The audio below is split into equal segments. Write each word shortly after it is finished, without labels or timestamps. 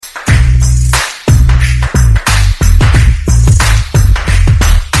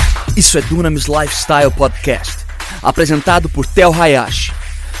Isso é Dunamis Lifestyle Podcast, apresentado por Tel Hayashi.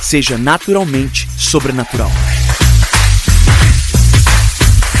 Seja naturalmente sobrenatural.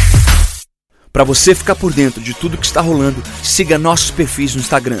 Para você ficar por dentro de tudo que está rolando, siga nossos perfis no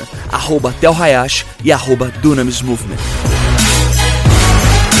Instagram, @TelHayashi e @Dunamis Movement.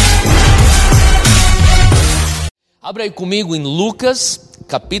 Abra aí comigo em Lucas,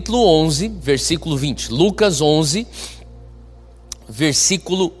 capítulo 11, versículo 20. Lucas 11,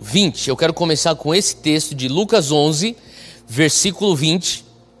 versículo 20. Eu quero começar com esse texto de Lucas 11, versículo 20.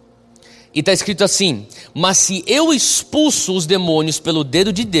 E está escrito assim: mas se eu expulso os demônios pelo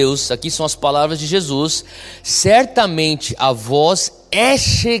dedo de Deus, aqui são as palavras de Jesus, certamente a vós é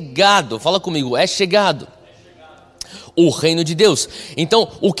chegado, fala comigo, é chegado o reino de Deus. Então,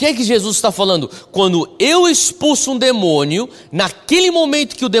 o que é que Jesus está falando? Quando eu expulso um demônio, naquele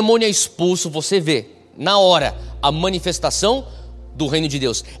momento que o demônio é expulso, você vê, na hora, a manifestação do reino de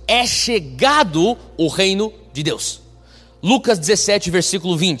Deus. É chegado o reino de Deus. Lucas 17,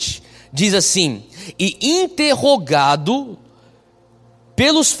 versículo 20, diz assim: e interrogado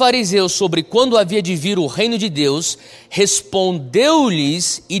pelos fariseus sobre quando havia de vir o reino de Deus,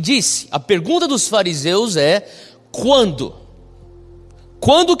 respondeu-lhes e disse, a pergunta dos fariseus é: quando?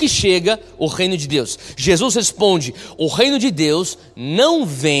 Quando que chega o reino de Deus? Jesus responde: o reino de Deus não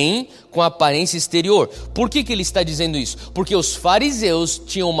vem com aparência exterior. Por que ele está dizendo isso? Porque os fariseus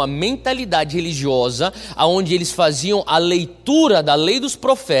tinham uma mentalidade religiosa, onde eles faziam a leitura da lei dos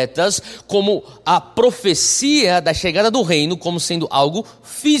profetas como a profecia da chegada do reino, como sendo algo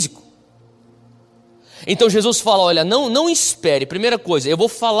físico. Então Jesus fala: olha, não espere. Primeira coisa, eu vou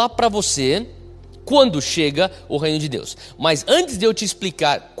falar para você quando chega o reino de Deus. Mas antes de eu te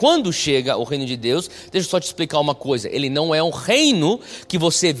explicar quando chega o reino de Deus, deixa eu só te explicar uma coisa. Ele não é um reino que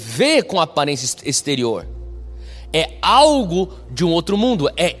você vê com aparência exterior. É algo de um outro mundo,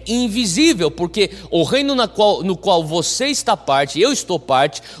 é invisível, porque o reino no qual você está parte, eu estou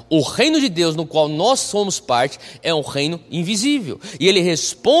parte, o reino de Deus no qual nós somos parte, é um reino invisível. E ele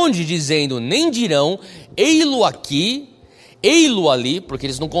responde dizendo: nem dirão, ei-lo aqui, ei-lo ali, porque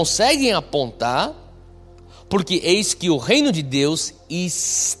eles não conseguem apontar, porque eis que o reino de Deus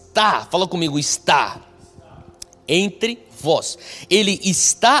está, fala comigo, está entre vós. Ele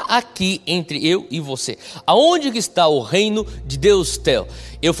está aqui entre eu e você. Aonde que está o reino de Deus, Theo?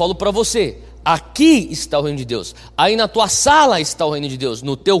 Eu falo para você, aqui está o reino de Deus. Aí na tua sala está o reino de Deus.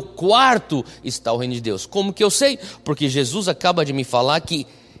 No teu quarto está o reino de Deus. Como que eu sei? Porque Jesus acaba de me falar que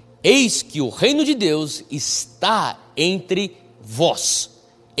eis que o reino de Deus está entre vós,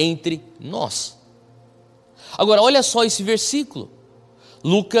 entre nós. Agora olha só esse versículo,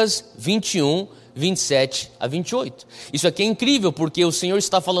 Lucas 21, 27 a 28. Isso aqui é incrível, porque o Senhor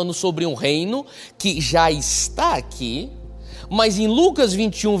está falando sobre um reino que já está aqui, mas em Lucas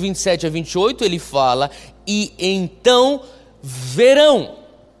 21, 27 a 28 ele fala: e então verão.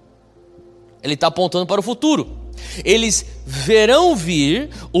 Ele está apontando para o futuro. Eles verão vir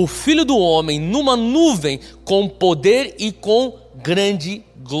o Filho do Homem numa nuvem com poder e com grande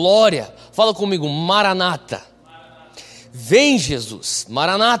glória. Fala comigo, Maranata. Vem Jesus,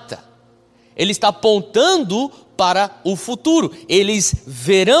 Maranata. Ele está apontando para o futuro. Eles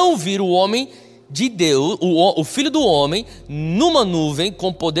verão vir o homem de Deus, o Filho do Homem numa nuvem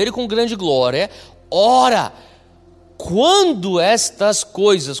com poder e com grande glória. Ora, quando estas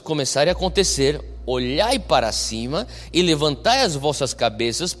coisas começarem a acontecer, olhai para cima e levantai as vossas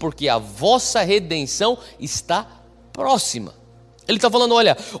cabeças, porque a vossa redenção está próxima. Ele está falando: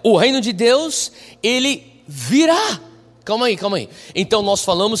 olha, o reino de Deus, ele virá. Calma aí. Então nós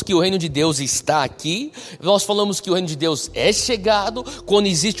falamos que o reino de Deus está aqui, nós falamos que o reino de Deus é chegado. Quando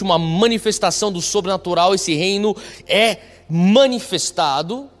existe uma manifestação do sobrenatural, esse reino é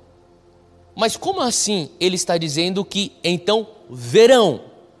manifestado. Mas como assim ele está dizendo que então verão?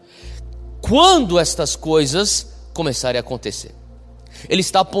 Quando estas coisas começarem a acontecer? Ele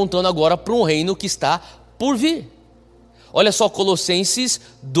está apontando agora para um reino que está por vir. Olha só Colossenses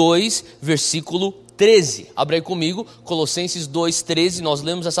 2, versículo 13. Abre aí comigo, Colossenses 2, 13. Nós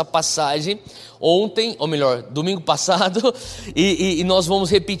lemos essa passagem ontem, ou melhor, domingo passado, e nós vamos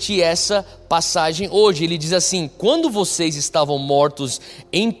repetir essa passagem hoje. Ele diz assim: quando vocês estavam mortos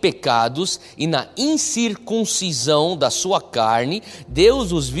em pecados e na incircuncisão da sua carne,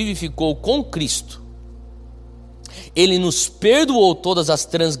 Deus os vivificou com Cristo. Ele nos perdoou todas as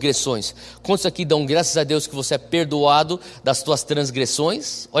transgressões. Quantos aqui dão graças a Deus que você é perdoado das tuas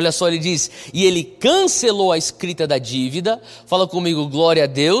transgressões? Olha só, ele diz: e ele cancelou a escrita da dívida. Fala comigo, glória a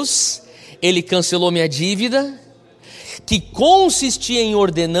Deus. Ele cancelou minha dívida que consistia em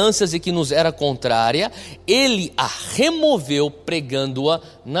ordenanças e que nos era contrária, ele a removeu pregando-a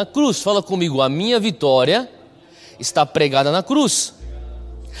na cruz. Fala comigo, a minha vitória está pregada na cruz.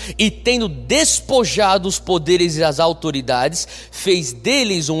 E tendo despojado os poderes e as autoridades, fez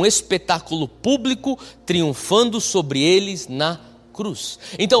deles um espetáculo público, triunfando sobre eles na cruz.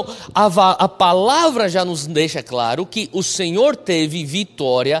 Então, a palavra já nos deixa claro que o Senhor teve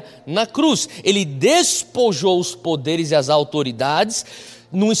vitória na cruz. Ele despojou os poderes e as autoridades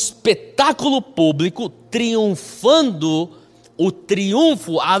num espetáculo público, triunfando. O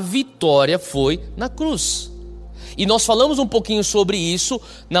triunfo, a vitória foi na cruz. E nós falamos um pouquinho sobre isso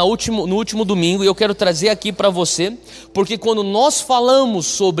no último domingo, e eu quero trazer aqui para você, porque quando nós falamos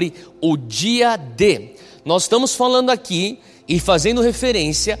sobre o dia D, nós estamos falando aqui e fazendo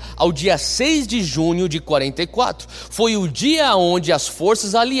referência ao dia 6 de junho de 44. Foi o dia onde as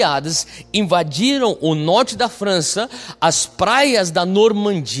forças aliadas invadiram o norte da França, as praias da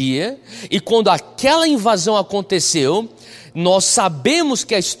Normandia, e quando aquela invasão aconteceu, nós sabemos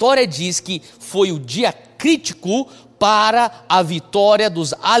que a história diz que foi o dia crítico para a vitória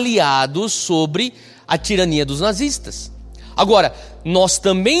dos aliados sobre a tirania dos nazistas. Agora, nós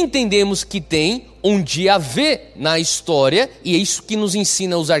também entendemos que tem um dia V na história, e é isso que nos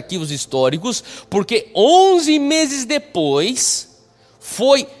ensina os arquivos históricos, porque 11 meses depois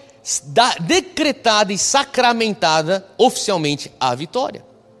foi decretada e sacramentada oficialmente a vitória.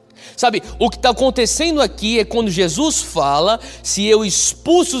 Sabe, o que está acontecendo aqui é quando Jesus fala: se eu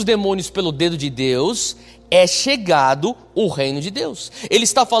expulso os demônios pelo dedo de Deus, é chegado o reino de Deus. Ele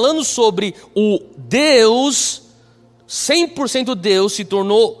está falando sobre o Deus, 100% Deus, se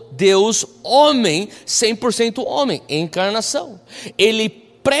tornou Deus homem, 100% homem, encarnação. Ele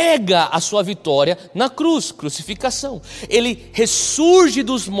prega a sua vitória na cruz, crucificação. Ele ressurge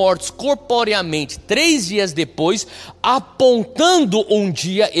dos mortos corporeamente 3 dias depois, apontando um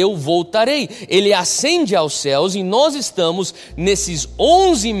dia eu voltarei. Ele ascende aos céus, e nós estamos nesses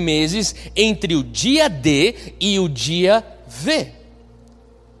 11 meses entre o dia D e o dia V.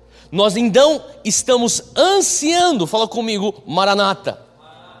 Nós então estamos ansiando, fala comigo, Maranata,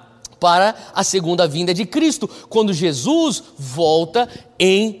 para a segunda vinda de Cristo, quando Jesus volta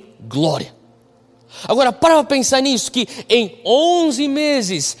em glória. Agora, para pensar nisso, que em 11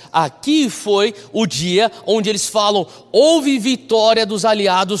 meses, aqui foi o dia onde eles falam: houve vitória dos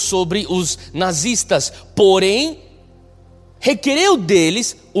aliados sobre os nazistas, porém, requereu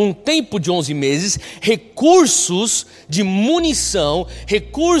deles um tempo de 11 meses, recursos de munição,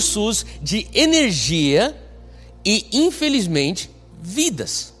 recursos de energia e, infelizmente,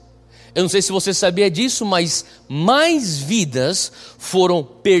 vidas. Eu não sei se você sabia disso, mas mais vidas foram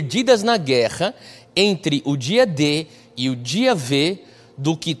perdidas na guerra entre o dia D e o dia V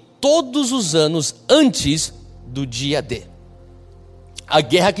do que todos os anos antes do dia D. A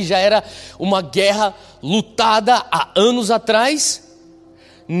guerra, que já era uma guerra lutada há anos atrás,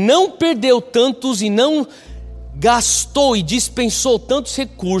 não perdeu tantos e não gastou e dispensou tantos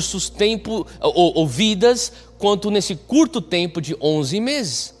recursos, tempo ou vidas, quanto nesse curto tempo de 11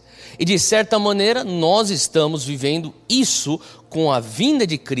 meses. E de certa maneira nós estamos vivendo isso com a vinda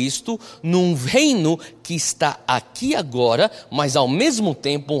de Cristo, num reino que está aqui agora, mas ao mesmo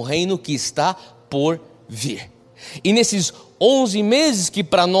tempo um reino que está por vir. E nesses 11 meses, que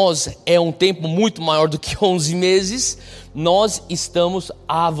para nós é um tempo muito maior do que 11 meses, nós estamos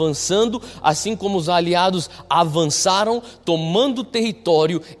avançando, assim como os aliados avançaram, tomando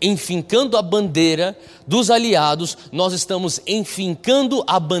território, enfincando a bandeira dos aliados. Nós estamos enfincando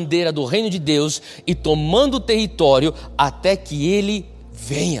a bandeira do reino de Deus e tomando território até que ele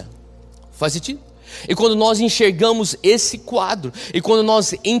venha. Faz sentido? E quando nós enxergamos esse quadro, e quando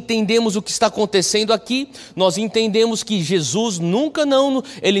nós entendemos o que está acontecendo aqui, nós entendemos que Jesus nunca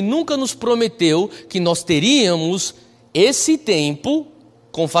nos prometeu que nós teríamos esse tempo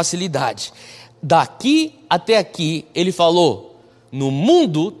com facilidade. Daqui até aqui, ele falou: no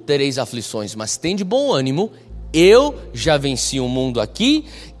mundo tereis aflições, mas tende bom ânimo, eu já venci o mundo aqui,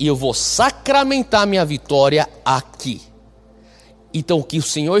 e eu vou sacramentar minha vitória aqui. Então o que o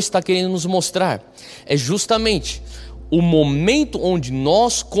Senhor está querendo nos mostrar é justamente o momento onde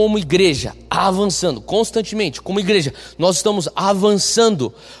nós, como igreja, avançando constantemente, como igreja, nós estamos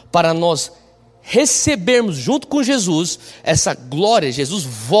avançando para nós recebermos junto com Jesus essa glória. Jesus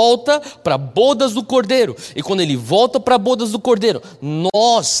volta para bodas do Cordeiro, e quando ele volta para bodas do Cordeiro,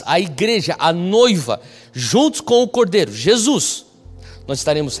 nós, a igreja, a noiva, juntos com o Cordeiro, Jesus, nós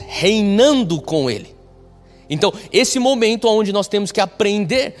estaremos reinando com ele. Então, esse momento onde nós temos que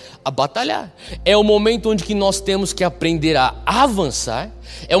aprender a batalhar, é o momento onde que nós temos que aprender a avançar,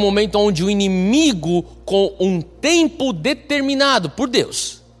 é o momento onde o inimigo com um tempo determinado por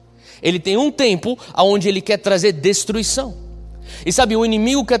Deus. Ele tem um tempo onde ele quer trazer destruição. E sabe, o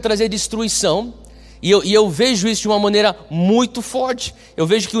inimigo quer trazer destruição, e eu vejo isso de uma maneira muito forte. Eu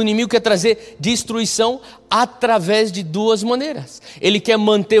vejo que o inimigo quer trazer destruição através de duas maneiras. Ele quer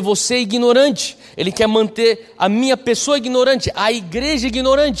manter você ignorante. Ele quer manter a minha pessoa ignorante, a igreja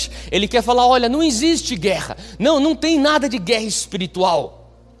ignorante. Ele quer falar, olha, não existe guerra. Não tem nada de guerra espiritual.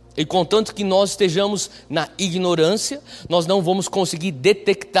 E contanto que nós estejamos na ignorância, nós não vamos conseguir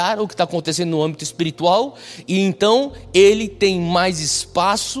detectar o que está acontecendo no âmbito espiritual. E então ele tem mais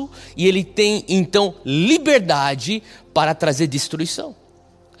espaço e ele tem então liberdade para trazer destruição.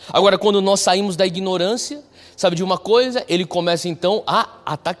 Agora, quando nós saímos da ignorância, sabe de uma coisa? Ele começa então a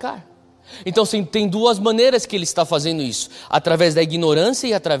atacar. Então tem duas maneiras que ele está fazendo isso, através da ignorância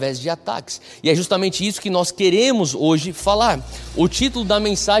e através de ataques. E é justamente isso que nós queremos hoje falar. O título da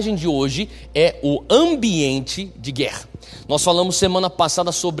mensagem de hoje é o ambiente de guerra. Nós falamos semana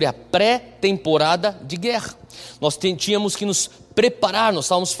passada sobre a pré-temporada de guerra. Nós tínhamos que nos preparar, nós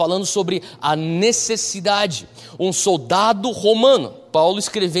estávamos falando sobre a necessidade. Um soldado romano, Paulo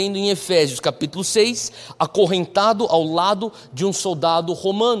escrevendo em Efésios capítulo 6, acorrentado ao lado de um soldado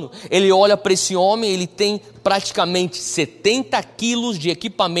romano. Ele olha para esse homem, ele tem praticamente 70 quilos de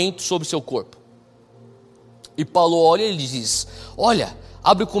equipamento sobre seu corpo. E Paulo olha e ele diz, olha,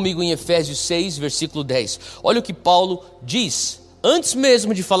 abre comigo em Efésios 6, versículo 10. Olha o que Paulo diz, antes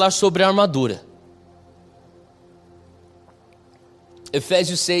mesmo de falar sobre a armadura.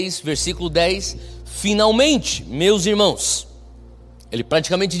 Efésios 6, versículo 10, finalmente, meus irmãos. Ele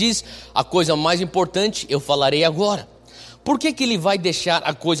praticamente diz, a coisa mais importante eu falarei agora. Por que ele vai deixar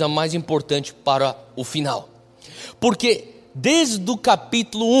a coisa mais importante para o final? Porque desde o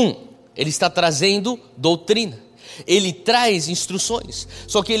capítulo 1, ele está trazendo doutrina. Ele traz instruções.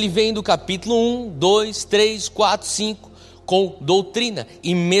 Só que ele vem do capítulo 1, 2, 3, 4, 5... com doutrina,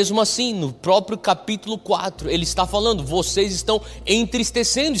 e mesmo assim, no próprio capítulo 4, ele está falando, vocês estão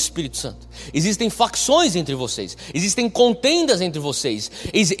entristecendo o Espírito Santo, existem facções entre vocês, existem contendas entre vocês,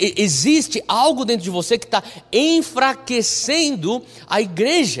 existe algo dentro de você que está enfraquecendo a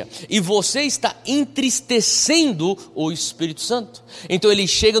igreja, e você está entristecendo o Espírito Santo. Então ele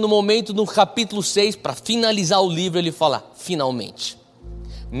chega no momento, no capítulo 6, para finalizar o livro, ele fala, finalmente.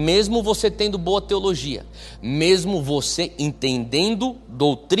 Mesmo você tendo boa teologia, mesmo você entendendo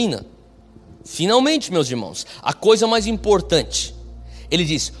doutrina, finalmente, meus irmãos, a coisa mais importante, ele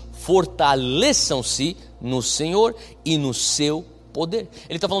diz, fortaleçam-se no Senhor e no seu poder.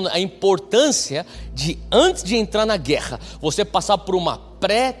 Ele está falando a importância de, antes de entrar na guerra, você passar por uma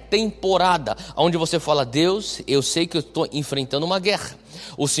pré-temporada, onde você fala, Deus, eu sei que eu estou enfrentando uma guerra.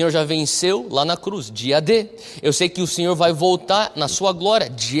 O Senhor já venceu lá na cruz, dia D. Eu sei que o Senhor vai voltar na sua glória,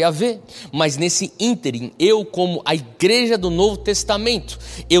 dia V. Mas nesse ínterim, eu como a igreja do Novo Testamento,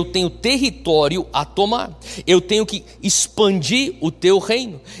 eu tenho território a tomar. Eu tenho que expandir o teu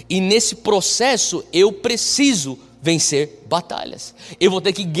reino. E nesse processo, eu preciso vencer batalhas. Eu vou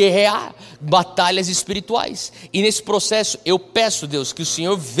ter que guerrear batalhas espirituais. E nesse processo, eu peço, Deus, que o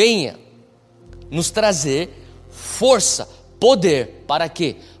Senhor venha nos trazer força, poder, para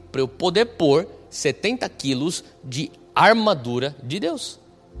quê? Para eu poder pôr 70 quilos de armadura de Deus.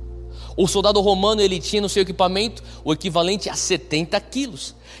 O soldado romano, ele tinha no seu equipamento o equivalente a 70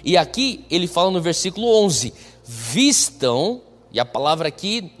 quilos. E aqui ele fala no versículo 11, vistam, e a palavra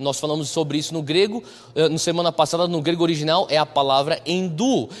aqui, nós falamos sobre isso no grego, na semana passada, no grego original, é a palavra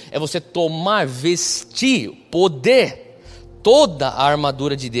endu, é você tomar, vestir, poder, toda a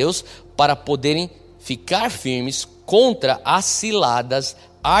armadura de Deus, para poderem ficar firmes contra as ciladas,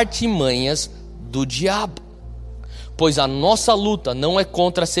 artimanhas do diabo. Pois a nossa luta não é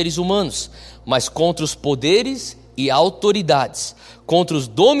contra seres humanos, mas contra os poderes e autoridades, contra os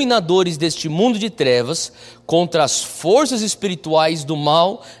dominadores deste mundo de trevas, contra as forças espirituais do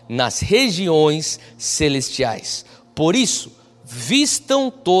mal nas regiões celestiais. Por isso, vistam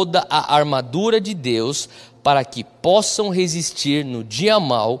toda a armadura de Deus, para que possam resistir no dia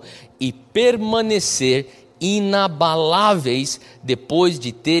mau e permanecer inabaláveis depois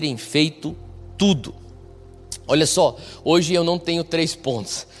de terem feito tudo. Olha só, hoje eu não tenho 3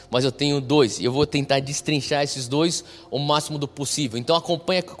 pontos, mas eu tenho 2, e eu vou tentar destrinchar esses 2 o máximo do possível. Então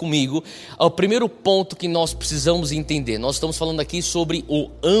acompanha comigo. O primeiro ponto que nós precisamos entender, nós estamos falando aqui sobre o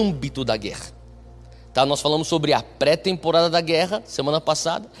âmbito da guerra, tá? Nós falamos sobre a pré-temporada da guerra semana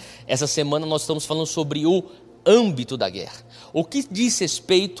passada. Essa semana nós estamos falando sobre o âmbito da guerra. O que diz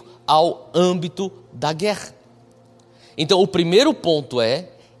respeito ao âmbito da guerra? Então o primeiro ponto é,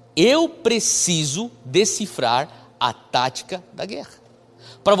 eu preciso decifrar a tática da guerra.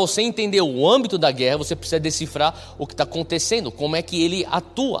 Para você entender o âmbito da guerra, você precisa decifrar o que está acontecendo, como é que ele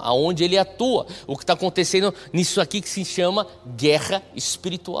atua, aonde ele atua, o que está acontecendo nisso aqui que se chama guerra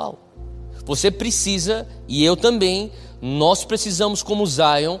espiritual. Você precisa, e eu também, nós precisamos como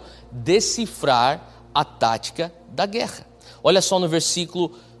Zion, decifrar a tática da guerra. Olha só no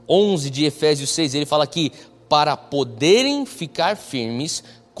versículo 11 de Efésios 6, ele fala aqui, para poderem ficar firmes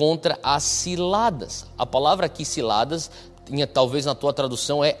contra as ciladas. A palavra aqui ciladas, talvez na tua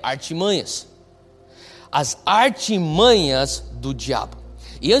tradução é artimanhas. As artimanhas do diabo.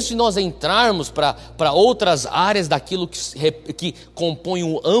 E antes de nós entrarmos para outras áreas daquilo que compõe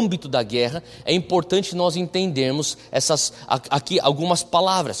o âmbito da guerra, é importante nós entendermos aqui algumas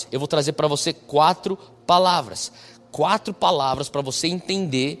palavras. Eu vou trazer para você 4 palavras. 4 palavras para você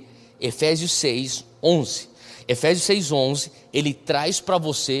entender Efésios 6, 11. Efésios 6, 11, ele traz para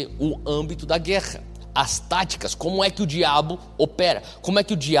você o âmbito da guerra. As táticas, como é que o diabo opera, como é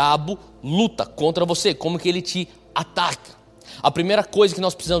que o diabo luta contra você, como que ele te ataca. A primeira coisa que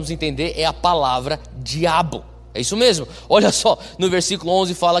nós precisamos entender é a palavra diabo. É isso mesmo. Olha só, no versículo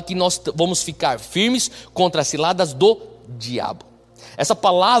 11 fala que nós vamos ficar firmes contra as ciladas do diabo. Essa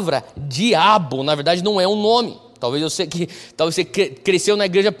palavra diabo, na verdade, não é um nome. Talvez você cresceu na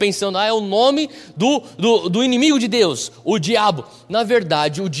igreja pensando, é o nome do inimigo de Deus, o diabo. Na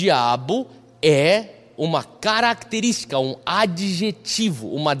verdade, o diabo é uma característica, um adjetivo,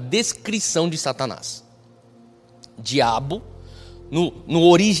 uma descrição de Satanás. Diabo, no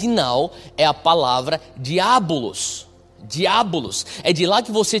original, é a palavra diabolos. Diabolos. É de lá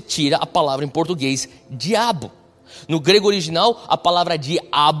que você tira a palavra em português, diabo. No grego original, a palavra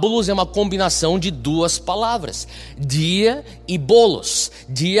diabolos é uma combinação de 2 palavras. Dia e bolos.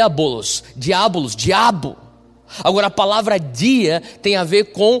 Diabolos, diabolos, diabo. Agora, a palavra dia tem a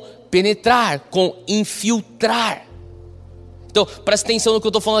ver com penetrar, com infiltrar. Então, presta atenção no que eu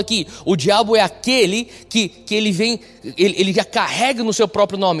estou falando aqui. O diabo é aquele que ele vem, ele já carrega no seu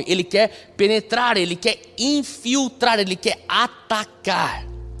próprio nome. Ele quer penetrar, ele quer infiltrar, ele quer atacar.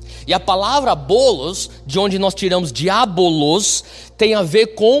 E a palavra bolos, de onde nós tiramos diabolos, tem a ver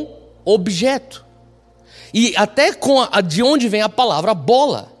com objeto. E até de onde vem a palavra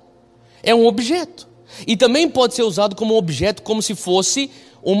bola. É um objeto. E também pode ser usado como objeto, como se fosse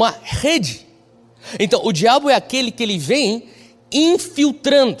uma rede. Então, o diabo é aquele que ele vem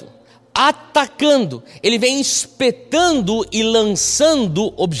infiltrando, atacando, ele vem espetando e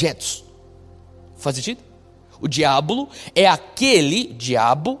lançando objetos. Faz sentido? O diabo é aquele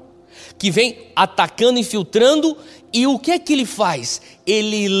diabo que vem atacando, infiltrando, e o que é que ele faz?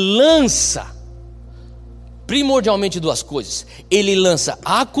 Ele lança, primordialmente 2 coisas. Ele lança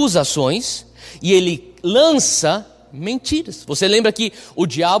acusações e ele lança mentiras. Você lembra que o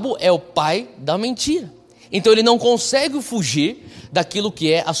diabo é o pai da mentira. Então ele não consegue fugir daquilo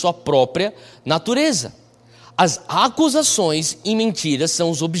que é a sua própria natureza. As acusações e mentiras são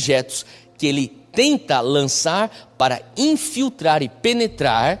os objetos que ele tenta lançar para infiltrar e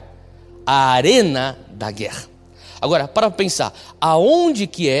penetrar a arena da guerra. Agora, para pensar, aonde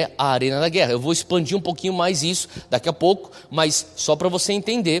que é a arena da guerra? Eu vou expandir um pouquinho mais isso daqui a pouco, mas só para você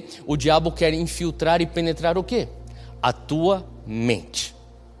entender, o diabo quer infiltrar e penetrar o quê? A tua mente.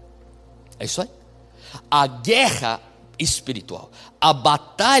 É isso aí. A guerra espiritual, a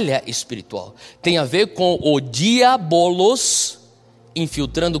batalha espiritual, tem a ver com o diabolos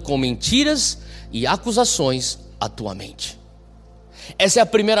infiltrando com mentiras e acusações a tua mente. Essa é a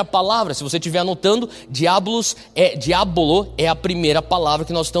primeira palavra. Se você estiver anotando, diabolo é a primeira palavra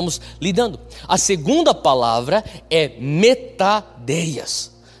que nós estamos lidando. A segunda palavra é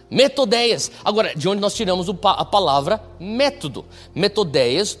metadeias. Metodeias. Agora, de onde nós tiramos a palavra método?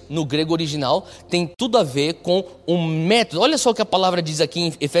 Metodeias, no grego original, tem tudo a ver com um método. Olha só o que a palavra diz aqui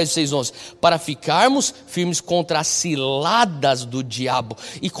em Efésios 6:11. Para ficarmos firmes contra as ciladas do diabo.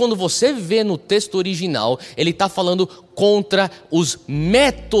 E quando você vê no texto original, ele está falando contra os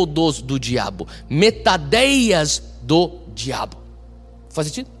métodos do diabo. Metadeias do diabo. Faz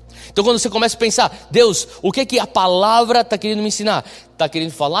sentido? Então quando você começa a pensar, Deus, o que é que a palavra está querendo me ensinar? Está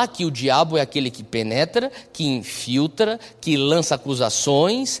querendo falar que o diabo é aquele que penetra, que infiltra, que lança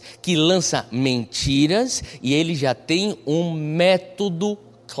acusações, que lança mentiras, e ele já tem um método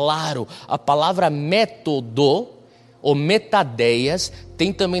claro. A palavra método, ou metadeias,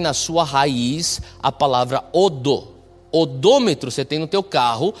 tem também na sua raiz a palavra odo. Odômetro você tem no teu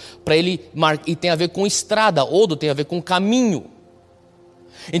carro, para ele e tem a ver com estrada, odo tem a ver com caminho.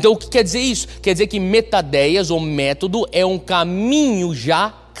 Então o que quer dizer isso? Quer dizer que metadeias ou método é um caminho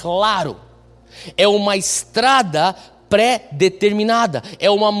já claro. É uma estrada pré-determinada.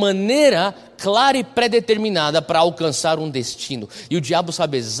 É uma maneira clara e pré-determinada para alcançar um destino. E o diabo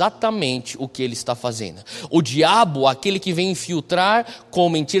sabe exatamente o que ele está fazendo. O diabo, aquele que vem infiltrar com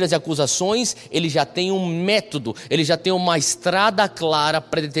mentiras e acusações, ele já tem um método, ele já tem uma estrada clara,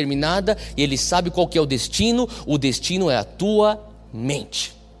 pré-determinada, e ele sabe qual que é o destino. O destino é a tua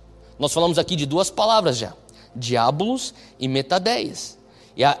mente. Nós falamos aqui de duas palavras já: diabolos e metadeias.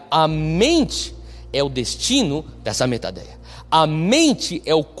 E a mente é o destino dessa metadeia. A mente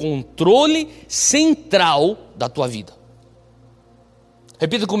é o controle central da tua vida.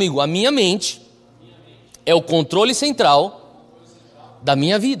 Repita comigo: a minha mente é o controle central da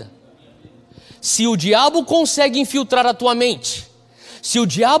minha vida. Se o diabo consegue infiltrar a tua mente, se o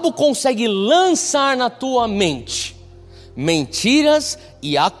diabo consegue lançar na tua mente mentiras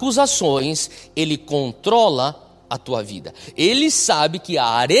e acusações, ele controla a tua vida. Ele sabe que a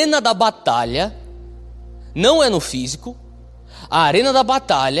arena da batalha não é no físico, a arena da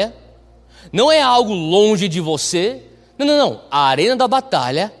batalha não é algo longe de você, não. A arena da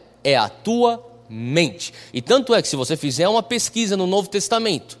batalha é a tua mente. E tanto é que se você fizer uma pesquisa no Novo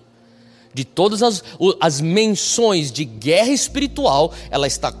Testamento, de todas as menções de guerra espiritual, ela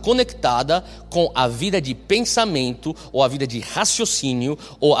está conectada com a vida de pensamento, ou a vida de raciocínio,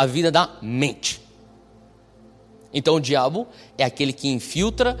 ou a vida da mente. Então o diabo é aquele que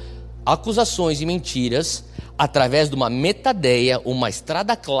infiltra acusações e mentiras através de uma metadeia, uma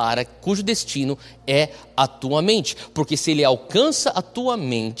estrada clara, cujo destino é a tua mente. Porque se ele alcança a tua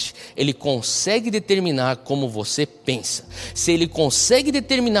mente, ele consegue determinar como você pensa. Se ele consegue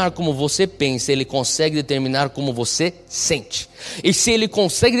determinar como você pensa, ele consegue determinar como você sente. E se ele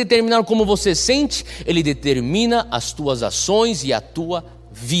consegue determinar como você sente, ele determina as tuas ações e a tua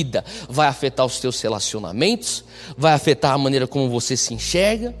vida. Vai afetar os teus relacionamentos, vai afetar a maneira como você se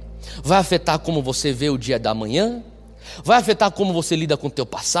enxerga, vai afetar como você vê o dia da manhã, vai afetar como você lida com o teu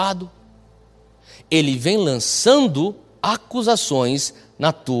passado. Ele vem lançando acusações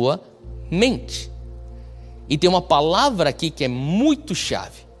na tua mente. E tem uma palavra aqui que é muito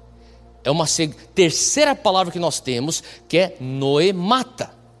chave. É uma terceira palavra que nós temos, que é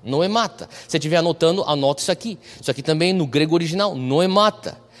noemata. Noemata. Se você estiver anotando, anota isso aqui. Isso aqui também no grego original,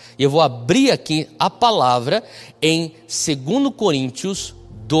 noemata. E eu vou abrir aqui a palavra em 2 Coríntios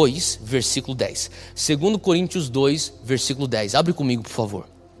 2, versículo 10. 2 Coríntios 2, versículo 10. Abre comigo, por favor.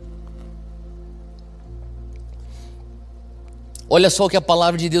 Olha só o que a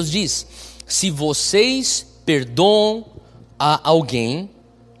palavra de Deus diz. Se vocês perdoam a alguém,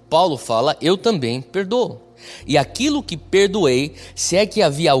 Paulo fala, eu também perdoo. E aquilo que perdoei, se é que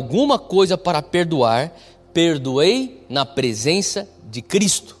havia alguma coisa para perdoar, perdoei na presença de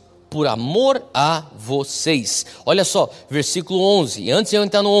Cristo, por amor a vocês. Olha só, versículo 11, antes de eu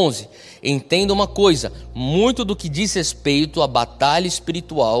entrar no 11, entenda uma coisa, muito do que diz respeito à batalha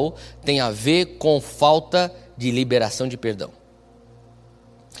espiritual tem a ver com falta de liberação de perdão.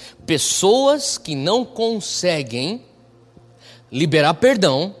 Pessoas que não conseguem liberar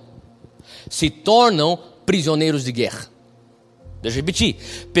perdão se tornam prisioneiros de guerra. Deixa eu repetir.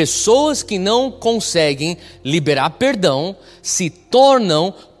 Pessoas que não conseguem liberar perdão se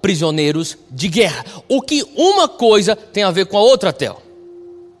tornam prisioneiros de guerra. O que uma coisa tem a ver com a outra, Theo?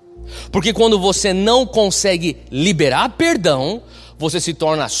 Porque quando você não consegue liberar perdão, você se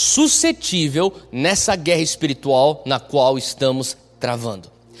torna suscetível nessa guerra espiritual na qual estamos travando.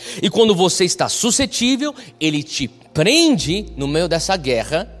 E quando você está suscetível, ele te prende no meio dessa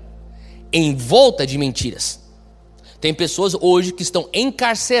guerra, em volta de mentiras. Tem pessoas hoje que estão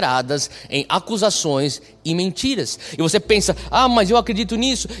encarceradas em acusações e mentiras. E você pensa, mas eu acredito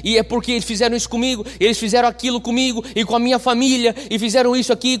nisso, e é porque eles fizeram isso comigo, eles fizeram aquilo comigo, e com a minha família, e fizeram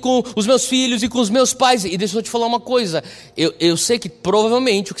isso aqui com os meus filhos e com os meus pais. E deixa eu te falar uma coisa, eu sei que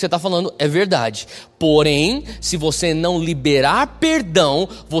provavelmente o que você está falando é verdade. Porém, se você não liberar perdão,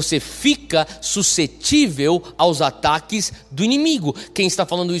 você fica suscetível aos ataques do inimigo. Quem está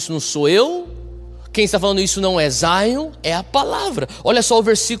falando isso não sou eu. Quem está falando isso não é Zion, é a palavra. Olha só o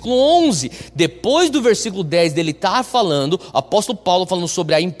versículo 11. Depois do versículo 10 dele estar falando, o apóstolo Paulo falando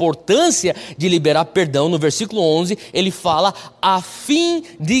sobre a importância de liberar perdão. No versículo 11 ele fala, a fim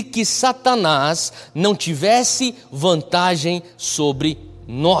de que Satanás não tivesse vantagem sobre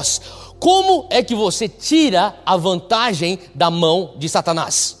nós. Como é que você tira a vantagem da mão de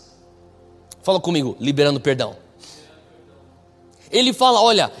Satanás? Fala comigo, liberando perdão. Ele fala,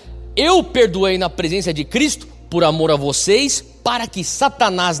 olha, eu perdoei na presença de Cristo por amor a vocês, para que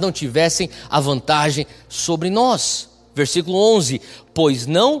Satanás não tivessem a vantagem sobre nós. Versículo 11, pois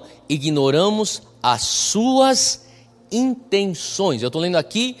não ignoramos as suas intenções. Eu estou lendo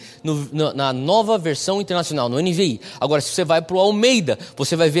aqui na nova versão internacional, no NVI. Agora, se você vai para o Almeida,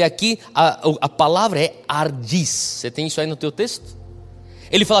 você vai ver aqui, a palavra é ardis. Você tem isso aí no teu texto?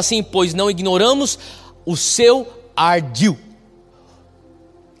 Ele fala assim, pois não ignoramos o seu ardil.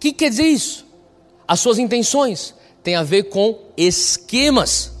 O que quer dizer isso? As suas intenções têm a ver com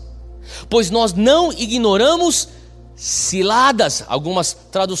esquemas. Pois nós não ignoramos ciladas. Algumas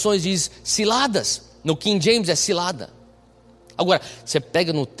traduções dizem ciladas. No King James é cilada. Agora, você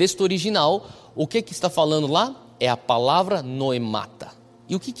pega no texto original, o que está falando lá? É a palavra noemata.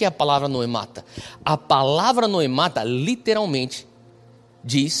 E o que é a palavra noemata? A palavra noemata literalmente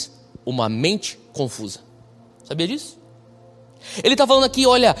diz uma mente confusa. Sabia disso? Ele está falando aqui,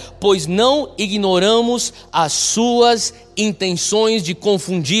 olha, pois não ignoramos as suas intenções de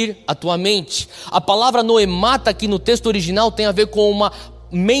confundir a tua mente. A palavra noemata aqui no texto original tem a ver com uma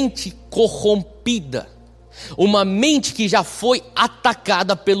mente corrompida. Uma mente que já foi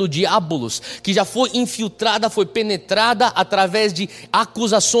atacada pelo diabolos, que já foi infiltrada, foi penetrada através de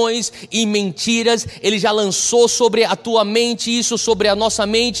acusações e mentiras. Ele já lançou sobre a tua mente isso, sobre a nossa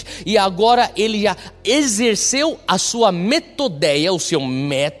mente, e agora ele já exerceu a sua metodeia, o seu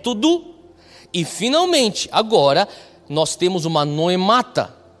método, e finalmente agora nós temos uma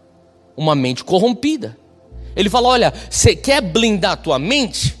noemata, uma mente corrompida. Ele fala, olha, você quer blindar a tua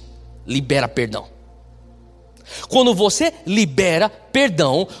mente? Libera perdão. Quando você libera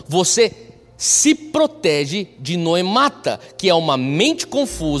perdão, você se protege de noemata, que é uma mente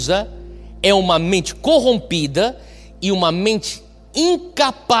confusa, é uma mente corrompida e uma mente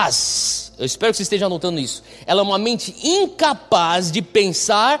incapaz. Eu espero que você esteja anotando isso. Ela é uma mente incapaz de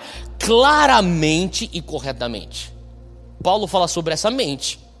pensar claramente e corretamente. Paulo fala sobre essa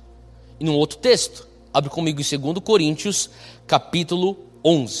mente em um outro texto. Abre comigo em 2 Coríntios, capítulo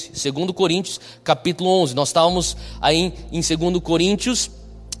 11. 2 Coríntios, capítulo 11. Nós estávamos aí em 2 Coríntios,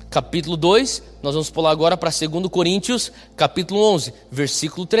 capítulo 2. Nós vamos pular agora para 2 Coríntios, capítulo 11,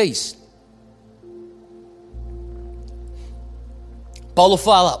 versículo 3. Paulo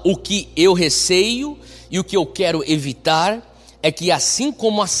fala, o que eu receio e o que eu quero evitar é que assim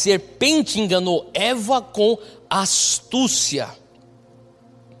como a serpente enganou Eva com astúcia.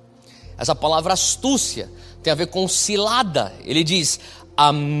 Essa palavra astúcia tem a ver com cilada. Ele diz,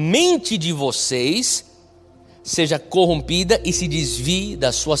 a mente de vocês seja corrompida e se desvie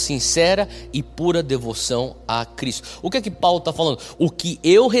da sua sincera e pura devoção a Cristo. O que é que Paulo está falando? O que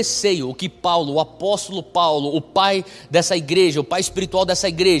eu receio, o que Paulo, o apóstolo Paulo, o pai dessa igreja, o pai espiritual dessa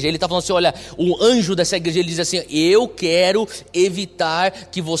igreja, ele está falando assim, olha, o anjo dessa igreja, ele diz assim, eu quero evitar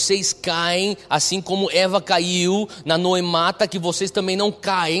que vocês caem, assim como Eva caiu na noemata, que vocês também não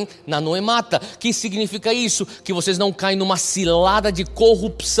caem na noemata. O que significa isso? Que vocês não caem numa cilada de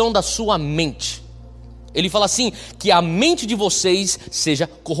corrupção da sua mente. Ele fala assim, que a mente de vocês seja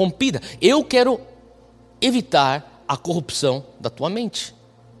corrompida. Eu quero evitar a corrupção da tua mente.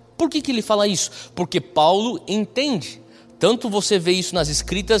 Por que ele fala isso? Porque Paulo entende. Tanto você vê isso nas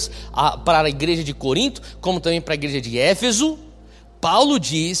escritas para a igreja de Corinto, como também para a igreja de Éfeso. Paulo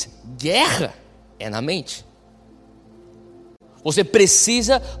diz, guerra é na mente. Você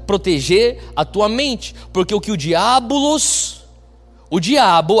precisa proteger a tua mente, porque o que o diabo,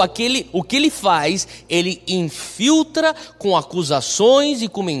 o que ele faz, ele infiltra com acusações e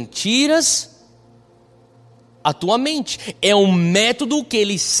com mentiras a tua mente. É um método que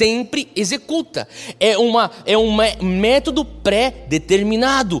ele sempre executa. É um método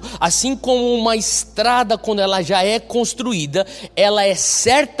pré-determinado. Assim como uma estrada, quando ela já é construída, ela é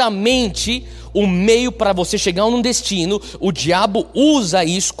certamente o meio para você chegar a um destino. O diabo usa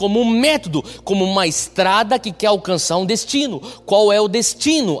isso como um método, como uma estrada que quer alcançar um destino. Qual é o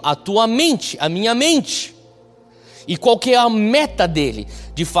destino? A tua mente, a minha mente. E qual que é a meta dele?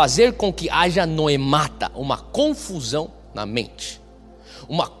 De fazer com que haja noemata, uma confusão na mente,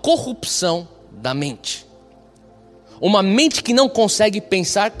 uma corrupção da mente, uma mente que não consegue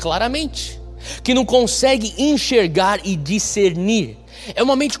pensar claramente, que não consegue enxergar e discernir. É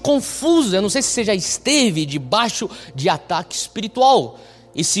uma mente confusa. Eu não sei se você já esteve debaixo de ataque espiritual,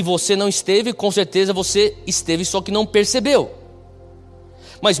 e se você não esteve, com certeza você esteve, só que não percebeu.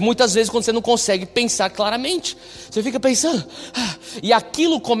 Mas muitas vezes quando você não consegue pensar claramente, você fica pensando, e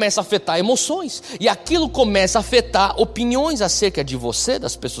aquilo começa a afetar emoções, e aquilo começa a afetar opiniões acerca de você,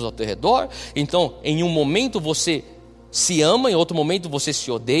 das pessoas ao teu redor. Então, em um momento você se ama, em outro momento você se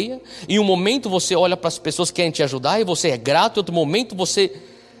odeia, em um momento você olha para as pessoas que querem te ajudar e você é grato, em outro momento você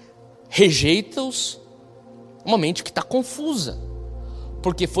rejeita-os. Uma mente que está confusa,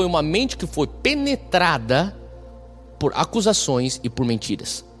 porque foi uma mente que foi penetrada por acusações e por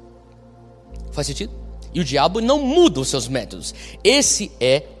mentiras. Faz sentido? E o diabo não muda os seus métodos. Esse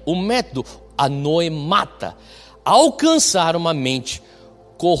é o método, a noemata, alcançar uma mente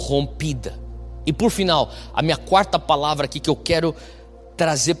corrompida. E por final, a minha quarta palavra aqui que eu quero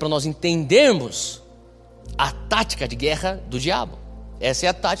trazer para nós entendermos a tática de guerra do diabo. Essa é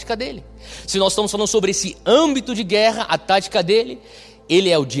a tática dele. Se nós estamos falando sobre esse âmbito de guerra, a tática dele, ele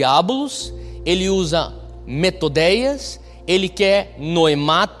é o diabolos, ele usa metodeias, ele quer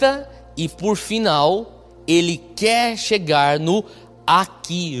noemata e por final, ele quer chegar no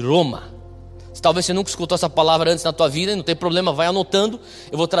akiroma. Talvez você nunca escutou essa palavra antes na tua vida, não tem problema, vai anotando.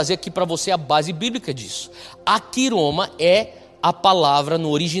 Eu vou trazer aqui para você a base bíblica disso. Akiroma é a palavra no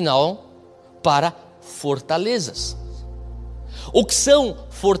original para fortalezas. O que são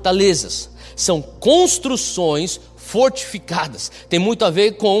fortalezas? São construções fortificadas. Tem muito a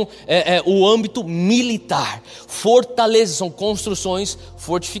ver com o âmbito militar. Fortalezas são construções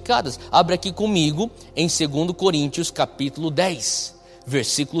fortificadas. Abre aqui comigo em 2 Coríntios capítulo 10,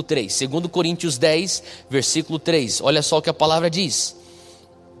 versículo 3. 2 Coríntios 10, versículo 3. Olha só o que a palavra diz.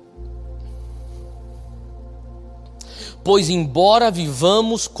 Pois embora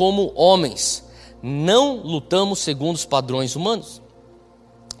vivamos como homens, não lutamos segundo os padrões humanos.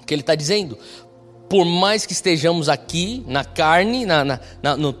 O que ele está dizendo? Por mais que estejamos aqui na carne,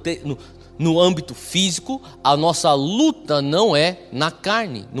 no âmbito físico, a nossa luta não é na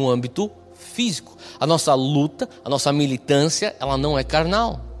carne, no âmbito físico. A nossa luta, a nossa militância, ela não é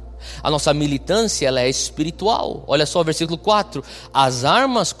carnal. A nossa militância, ela é espiritual. Olha só o versículo 4. As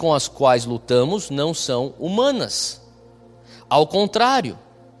armas com as quais lutamos não são humanas. Ao contrário,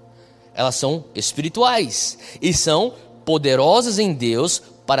 elas são espirituais e são poderosas em Deus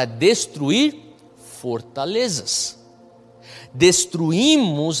para destruir fortalezas.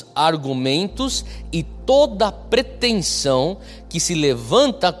 Destruímos argumentos e toda pretensão que se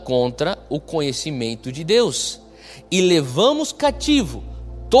levanta contra o conhecimento de Deus, e levamos cativo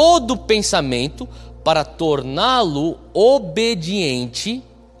todo pensamento para torná-lo obediente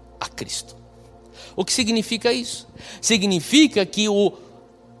a Cristo. O que significa isso? Significa que o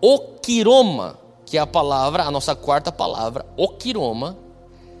okiroma, que é a palavra, a nossa quarta palavra, okiroma,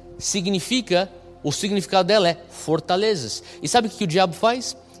 significa, o significado dela é fortalezas. E sabe o que o diabo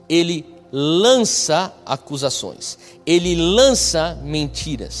faz? Ele lança acusações, ele lança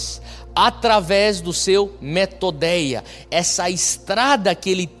mentiras, através do seu metodeia, essa estrada que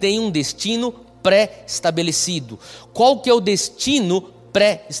ele tem um destino pré-estabelecido. Qual que é o destino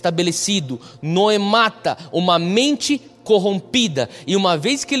pré-estabelecido? Noemata, uma mente corrompida. E uma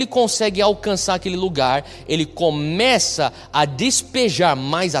vez que ele consegue alcançar aquele lugar, ele começa a despejar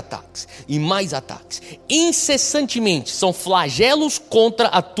mais ataques e mais ataques, incessantemente. São flagelos contra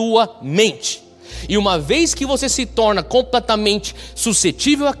a tua mente. E uma vez que você se torna completamente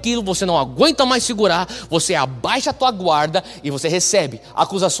suscetível àquilo, você não aguenta mais segurar, você abaixa a tua guarda e você recebe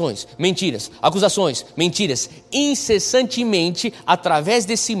acusações, mentiras, incessantemente. Através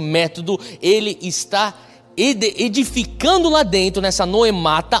desse método, ele está edificando lá dentro, nessa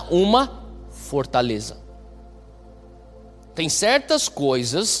noemata, uma fortaleza. Tem certas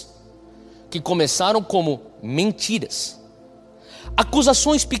coisas que começaram como mentiras,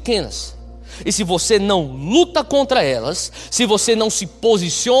 acusações pequenas, e se você não luta contra elas, se você não se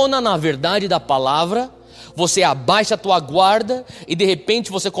posiciona na verdade da palavra, você abaixa a tua guarda e de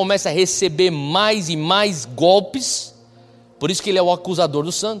repente você começa a receber mais e mais golpes. Por isso que ele é o acusador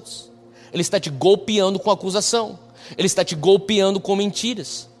dos santos. Ele está te golpeando com acusação, ele está te golpeando com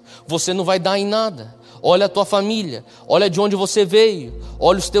mentiras. Você não vai dar em nada. Olha a tua família, olha de onde você veio,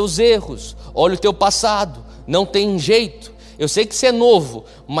 olha os teus erros, olha o teu passado. Não tem jeito. Eu sei que você é novo,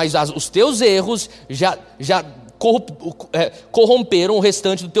 mas os teus erros já corromperam o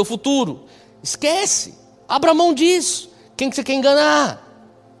restante do teu futuro. Esquece, abra mão disso. Quem que você quer enganar?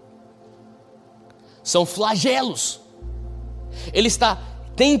 São flagelos. Ele está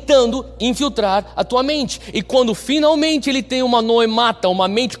tentando infiltrar a tua mente. E quando finalmente ele tem uma noemata, uma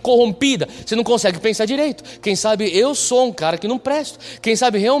mente corrompida, você não consegue pensar direito. Quem sabe eu sou um cara que não presto. Quem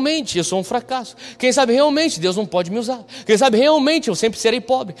sabe realmente eu sou um fracasso. Quem sabe realmente Deus não pode me usar. Quem sabe realmente eu sempre serei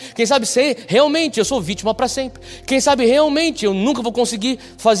pobre. Quem sabe realmente eu sou vítima para sempre. Quem sabe realmente eu nunca vou conseguir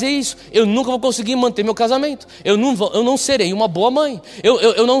fazer isso. Eu nunca vou conseguir manter meu casamento. Eu não serei uma boa mãe.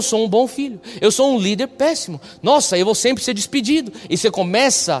 Eu não sou um bom filho. Eu sou um líder péssimo. Nossa, eu vou sempre ser despedido. E você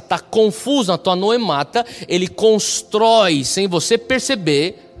começa a estar confuso na tua noemata. Ele constrói, sem você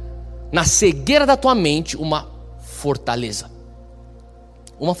perceber, na cegueira da tua mente, uma fortaleza.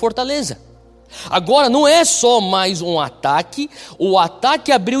 Uma fortaleza. Agora não é só mais um ataque. O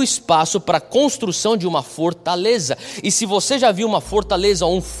ataque abriu espaço para a construção de uma fortaleza. E se você já viu uma fortaleza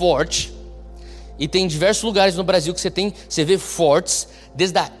ou um forte, E tem diversos lugares no Brasil que você vê fortes,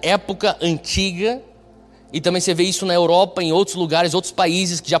 desde a época antiga. E também você vê isso na Europa, em outros lugares, outros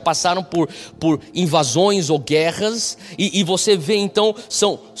países que já passaram por invasões ou guerras. E você vê então,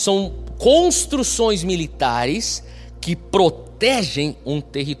 são construções militares que protegem um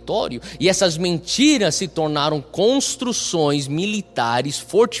território. E essas mentiras se tornaram construções militares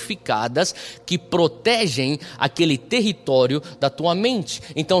fortificadas que protegem aquele território da tua mente.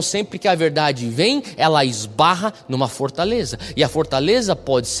 Então sempre que a verdade vem, ela esbarra numa fortaleza. E a fortaleza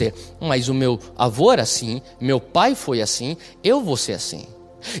pode ser: mas o meu avô era assim, meu pai foi assim, eu vou ser assim.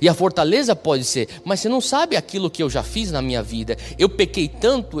 E a fortaleza pode ser: mas você não sabe aquilo que eu já fiz na minha vida. Eu pequei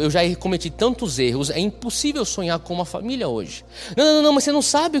tanto, eu já cometi tantos erros, é impossível sonhar com uma família hoje. Não, mas você não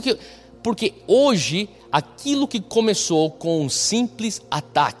sabe o que... Porque hoje, aquilo que começou com um simples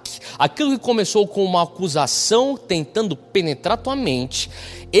ataque, aquilo que começou com uma acusação tentando penetrar tua mente,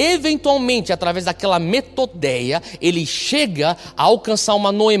 eventualmente, através daquela metodeia, ele chega a alcançar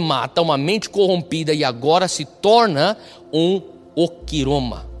uma noemata, uma mente corrompida, e agora se torna um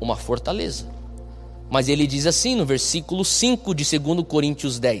okiroma, uma fortaleza. Mas ele diz assim no versículo 5 de 2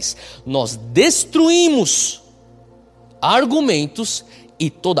 Coríntios 10: nós destruímos argumentos e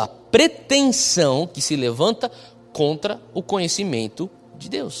toda pretensão que se levanta contra o conhecimento de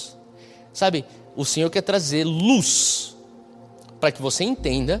Deus. Sabe, o Senhor quer trazer luz para que você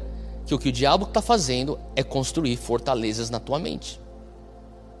entenda que o diabo está fazendo é construir fortalezas na tua mente.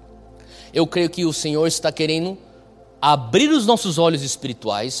 Eu creio que o Senhor está querendo abrir os nossos olhos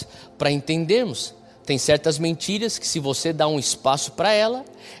espirituais para entendermos. Tem certas mentiras que, se você dá um espaço para ela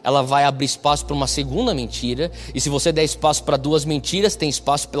vai abrir espaço para uma segunda mentira. E se você der espaço para duas mentiras, tem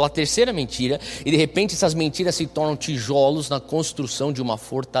espaço pela terceira mentira. E de repente essas mentiras se tornam tijolos na construção de uma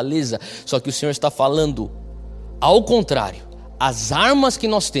fortaleza. Só que o Senhor está falando ao contrário. As armas que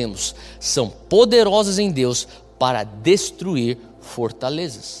nós temos são poderosas em Deus para destruir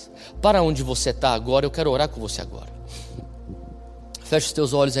fortalezas. Para onde você está agora, eu quero orar com você agora. Feche os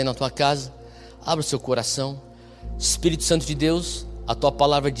teus olhos aí na tua casa, abra o seu coração. Espírito Santo de Deus, a tua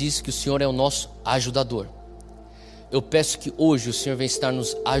palavra diz que o Senhor é o nosso ajudador. Eu peço que hoje o Senhor venha estar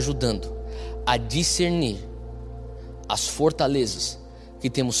nos ajudando a discernir as fortalezas que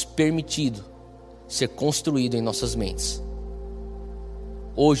temos permitido ser construído em nossas mentes.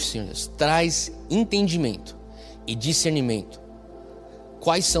 Hoje, Senhor Deus, traz entendimento e discernimento.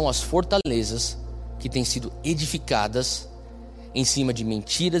 Quais são as fortalezas que têm sido edificadas em cima de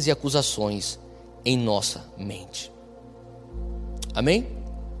mentiras e acusações em nossa mente? Amém?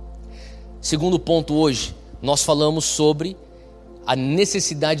 Segundo ponto, hoje nós falamos sobre a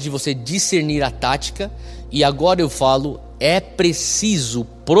necessidade de você discernir a tática. E agora eu falo, é preciso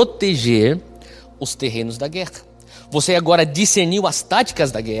proteger os terrenos da guerra. Você agora discerniu as táticas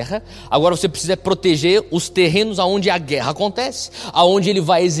da guerra, agora você precisa proteger os terrenos aonde a guerra acontece, aonde ele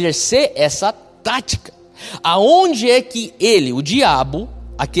vai exercer essa tática. Aonde é que ele, o diabo,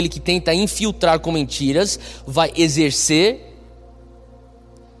 aquele que tenta infiltrar com mentiras, vai exercer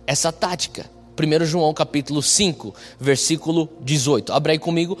essa tática? 1 João capítulo 5, versículo 18. Abra aí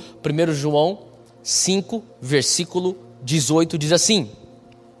comigo, 1 João 5, versículo 18, diz assim.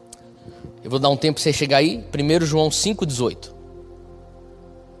 Eu vou dar um tempo para você chegar aí. 1 João 5, 18.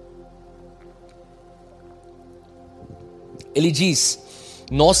 Ele diz: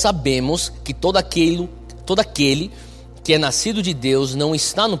 nós sabemos que todo aquele que é nascido de Deus não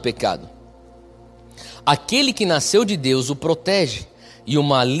está no pecado. Aquele que nasceu de Deus o protege, e o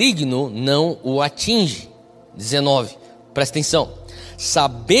maligno não o atinge. 19, presta atenção.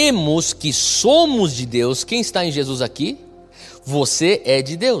 Sabemos que somos de Deus. Quem está em Jesus aqui? Você é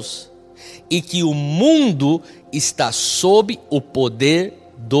de Deus. E que o mundo está sob o poder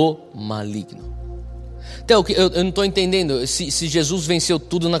do maligno. Então, eu não estou entendendo, se Jesus venceu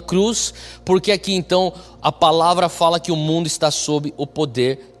tudo na cruz, por que aqui então a palavra fala que o mundo está sob o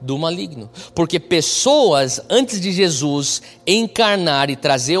poder do maligno? Porque pessoas, antes de Jesus encarnar e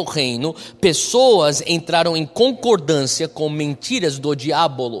trazer o reino, pessoas entraram em concordância com mentiras do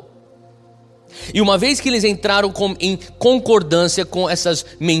diabo. E uma vez que eles entraram em concordância com essas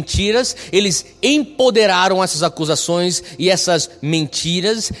mentiras, eles empoderaram essas acusações e essas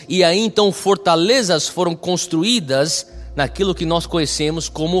mentiras, e aí então fortalezas foram construídas naquilo que nós conhecemos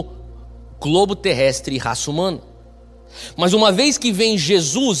como globo terrestre e raça humana. Mas uma vez que vem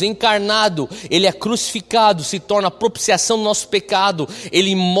Jesus encarnado, ele é crucificado, se torna a propiciação do nosso pecado,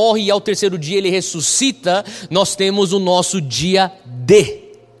 ele morre e ao terceiro dia ele ressuscita, nós temos o nosso dia D,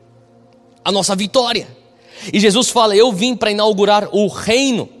 a nossa vitória. E Jesus fala: eu vim para inaugurar o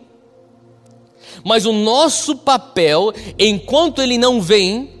reino. Mas o nosso papel, enquanto ele não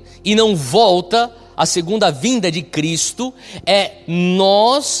vem e não volta à segunda vinda de Cristo, é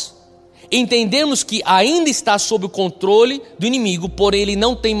nós entendemos que ainda está sob o controle do inimigo, porém ele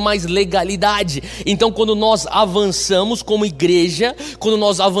não tem mais legalidade. Então quando nós avançamos como igreja, quando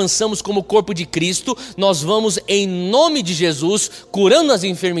nós avançamos como corpo de Cristo, nós vamos em nome de Jesus, curando as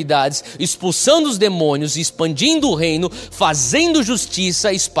enfermidades, expulsando os demônios, expandindo o reino, fazendo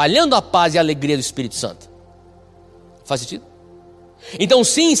justiça, espalhando a paz e a alegria do Espírito Santo. Faz sentido? Então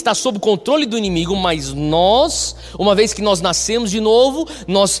sim, está sob o controle do inimigo, mas nós, uma vez que nós nascemos de novo,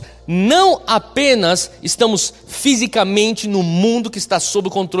 nós não apenas estamos fisicamente no mundo que está sob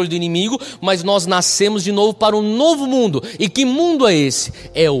o controle do inimigo, mas nós nascemos de novo para um novo mundo. E que mundo é esse?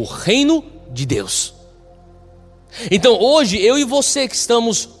 É o reino de Deus. Então hoje, eu e você que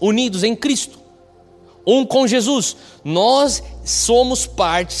estamos unidos em Cristo, um com Jesus, nós somos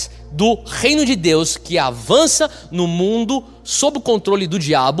partes do reino de Deus que avança no mundo sob o controle do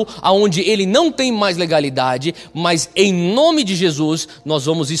diabo, aonde ele não tem mais legalidade, mas em nome de Jesus nós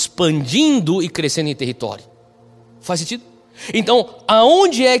vamos expandindo e crescendo em território. Faz sentido? Então,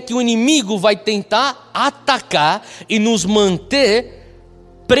 aonde é que o inimigo vai tentar atacar e nos manter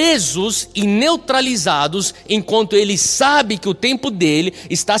presos e neutralizados, enquanto ele sabe que o tempo dele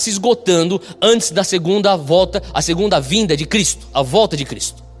está se esgotando antes da segunda volta, a segunda vinda de Cristo, a volta de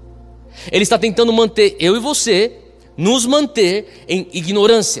Cristo? Ele está tentando manter eu e você, nos manter em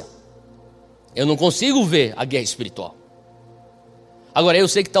ignorância. Eu não consigo ver a guerra espiritual. Agora, eu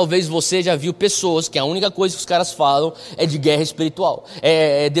sei que talvez você já viu pessoas que a única coisa que os caras falam é de guerra espiritual.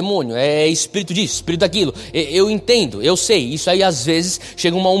 É demônio, é espírito disso, espírito daquilo. Eu entendo, eu sei. Isso aí às vezes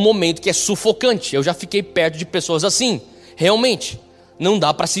chega um momento que é sufocante. Eu já fiquei perto de pessoas assim. Realmente, não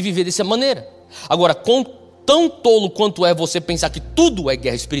dá para se viver dessa maneira. Agora, tão tolo quanto é você pensar que tudo é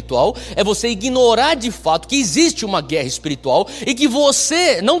guerra espiritual, é você ignorar de fato que existe uma guerra espiritual e que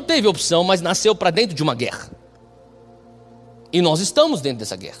você não teve opção, mas nasceu para dentro de uma guerra. E nós estamos dentro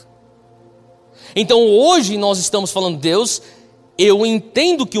dessa guerra. Então hoje nós estamos falando, Deus, eu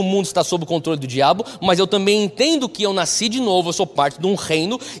entendo que o mundo está sob o controle do diabo, mas eu também entendo que eu nasci de novo, eu sou parte de um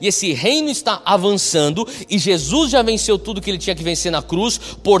reino, e esse reino está avançando, e Jesus já venceu tudo que ele tinha que vencer na cruz.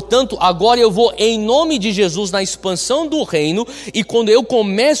 Portanto, agora eu vou em nome de Jesus na expansão do reino, e quando eu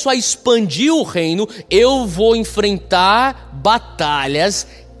começo a expandir o reino, eu vou enfrentar batalhas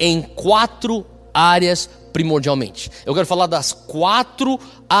em 4 áreas primordialmente. Eu quero falar das 4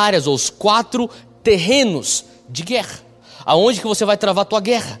 áreas, ou os 4 terrenos de guerra. Aonde que você vai travar a tua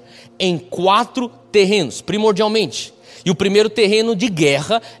guerra? Em 4 terrenos, primordialmente. E o primeiro terreno de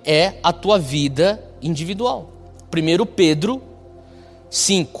guerra é a tua vida individual. 1 Pedro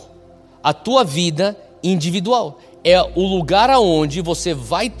 5. A tua vida individual é o lugar aonde você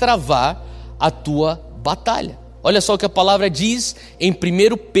vai travar a tua batalha. Olha só o que a palavra diz em 1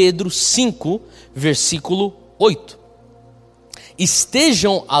 Pedro 5, versículo 8.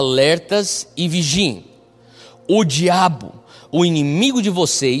 Estejam alertas e vigiem. O diabo, o inimigo de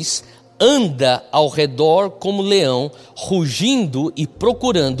vocês, anda ao redor como leão, rugindo e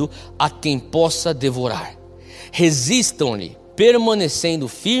procurando a quem possa devorar. Resistam-lhe, permanecendo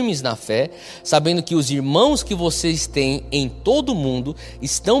firmes na fé, sabendo que os irmãos que vocês têm em todo o mundo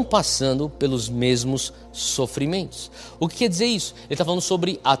estão passando pelos mesmos sofrimentos. O que quer dizer isso? Ele está falando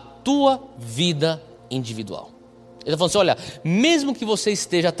sobre a tua vida individual. Ele está falando assim, olha, mesmo que você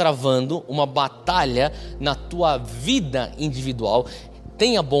esteja travando uma batalha na tua vida individual,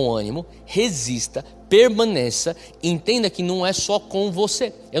 tenha bom ânimo, resista, permaneça, entenda que não é só com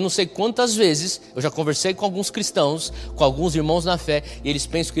você. Eu não sei quantas vezes eu já conversei com alguns cristãos, com alguns irmãos na fé, e eles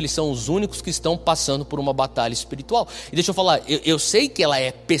pensam que eles são os únicos que estão passando por uma batalha espiritual. E deixa eu falar, eu sei que ela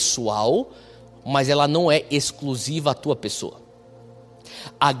é pessoal, mas ela não é exclusiva à tua pessoa.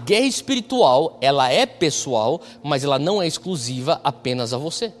 A guerra espiritual, ela é pessoal, mas ela não é exclusiva apenas a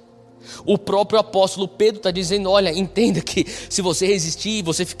você. O próprio apóstolo Pedro está dizendo, olha, entenda que se você resistir,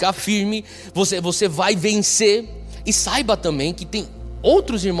 você ficar firme, você vai vencer. E saiba também que tem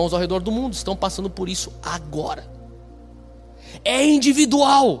outros irmãos ao redor do mundo que estão passando por isso agora. É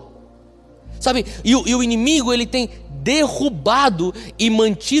individual. Sabe, e o inimigo, ele tem derrubado e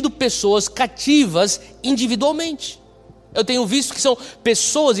mantido pessoas cativas individualmente. Eu tenho visto que são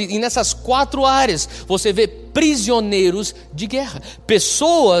pessoas, e nessas 4 áreas, você vê prisioneiros de guerra.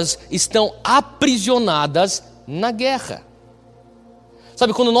 Pessoas estão aprisionadas na guerra.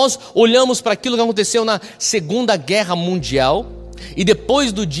 Sabe, quando nós olhamos para aquilo que aconteceu na Segunda Guerra Mundial, e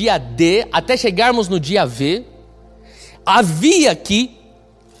depois do dia D, até chegarmos no dia V, havia aqui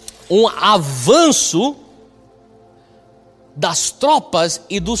um avanço das tropas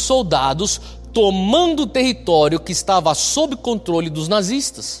e dos soldados tomando o território que estava sob controle dos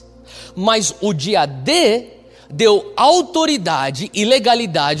nazistas. Mas o dia D deu autoridade e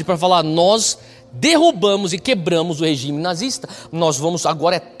legalidade para falar: nós derrubamos e quebramos o regime nazista, nós vamos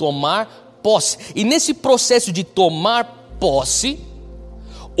agora tomar posse. E nesse processo de tomar posse,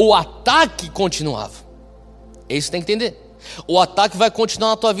 o ataque continuava. Isso tem que entender. O ataque vai continuar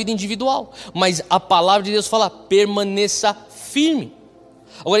na tua vida individual, mas a palavra de Deus fala: permaneça firme.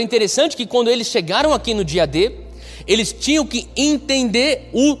 Agora é interessante que quando eles chegaram aqui no dia D, eles tinham que entender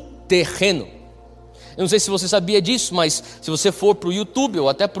o terreno. Eu não sei se você sabia disso, mas se você for para o YouTube ou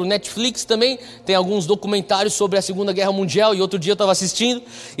até para o Netflix também, tem alguns documentários sobre a Segunda Guerra Mundial, e outro dia eu estava assistindo,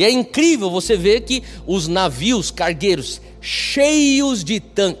 e é incrível você ver que os navios cargueiros cheios de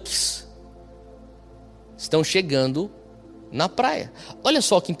tanques estão chegando na praia. Olha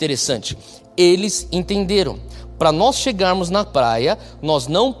só que interessante, eles entenderam: para nós chegarmos na praia, nós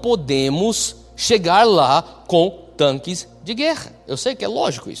não podemos chegar lá com tanques de guerra. Eu sei que é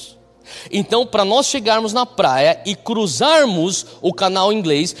lógico isso. Então, para nós chegarmos na praia e cruzarmos o canal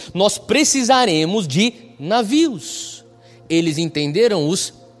inglês, nós precisaremos de navios. Eles entenderam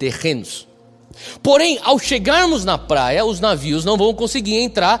os terrenos. Porém, ao chegarmos na praia, os navios não vão conseguir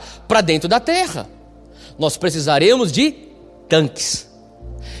entrar para dentro da terra. Nós precisaremos de tanques.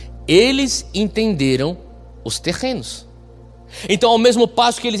 Eles entenderam os terrenos. Então, ao mesmo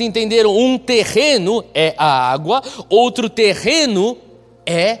passo que eles entenderam, um terreno é a água, outro terreno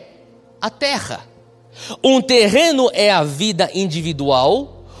é a terra. Um terreno é a vida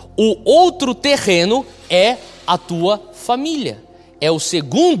individual, o outro terreno é a tua família. É o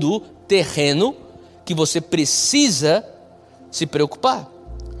segundo terreno que você precisa se preocupar.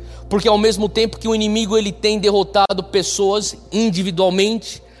 Porque ao mesmo tempo que o inimigo ele tem derrotado pessoas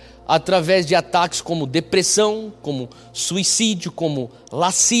individualmente, através de ataques como depressão, como suicídio, como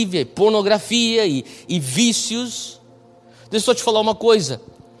lascívia, pornografia e vícios. Deixa eu só te falar uma coisa.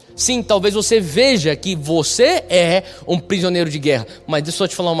 Sim, talvez você veja que você é um prisioneiro de guerra, mas deixa eu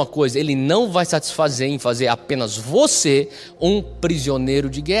te falar uma coisa: ele não vai satisfazer em fazer apenas você um prisioneiro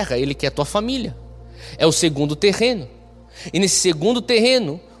de guerra. Ele quer a tua família. É o segundo terreno. E nesse segundo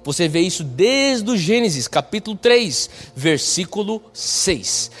terreno, você vê isso desde o Gênesis, capítulo 3, versículo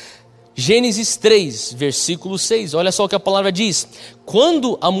 6. Gênesis 3, versículo 6, olha só o que a palavra diz: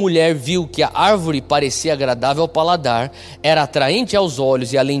 quando a mulher viu que a árvore parecia agradável ao paladar, era atraente aos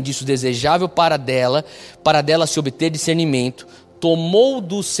olhos e além disso desejável para dela se obter discernimento, tomou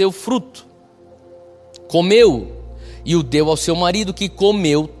do seu fruto, comeu e o deu ao seu marido, que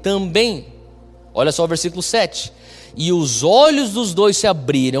comeu também. Olha só o versículo 7. E os olhos dos dois se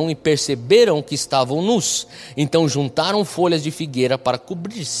abriram e perceberam que estavam nus, então juntaram folhas de figueira para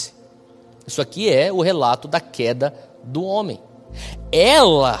cobrir-se. Isso aqui é o relato da queda do homem.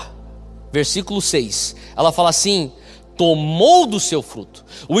 Ela, versículo 6, ela fala assim: tomou do seu fruto.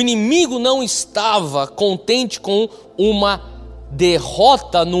 O inimigo não estava contente com uma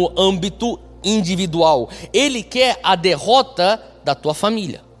derrota no âmbito individual. Ele quer a derrota da tua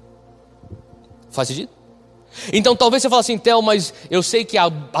família. Faz sentido? Então talvez você fale assim: Theo, mas eu sei que a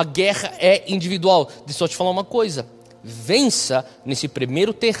guerra é individual. Deixa eu te falar uma coisa: vença nesse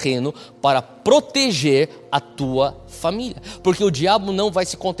primeiro terreno para proteger a tua família. Porque o diabo não vai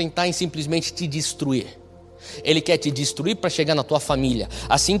se contentar em simplesmente te destruir. Ele quer te destruir para chegar na tua família.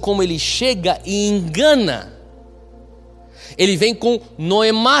 Assim como ele chega e engana. Ele vem com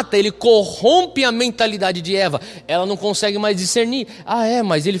noemata, ele corrompe a mentalidade de Eva. Ela não consegue mais discernir.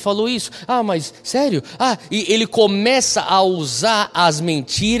 Mas ele falou isso. Mas sério? E ele começa a usar as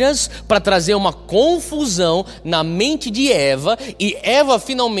mentiras para trazer uma confusão na mente de Eva. E Eva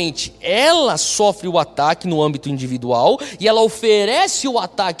finalmente, ela sofre o ataque no âmbito individual. E ela oferece o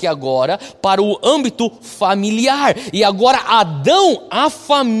ataque agora para o âmbito familiar. E agora Adão, a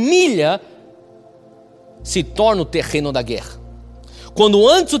família, se torna o terreno da guerra. Quando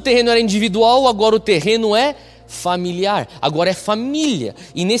antes o terreno era individual, agora o terreno é familiar. Agora é família.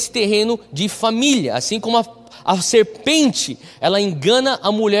 E nesse terreno de família, assim como a serpente, ela engana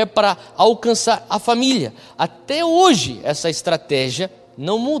a mulher para alcançar a família. Até hoje essa estratégia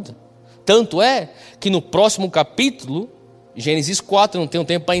não muda. Tanto é que no próximo capítulo, Gênesis 4, não tenho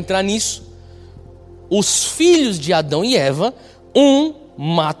tempo para entrar nisso, os filhos de Adão e Eva, um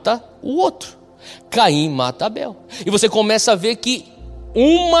mata o outro. Caim mata Abel. E você começa a ver que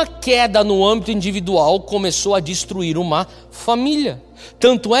uma queda no âmbito individual começou a destruir uma família.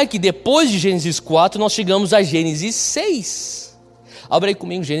 Tanto é que depois de Gênesis 4 nós chegamos a Gênesis 6. Abra aí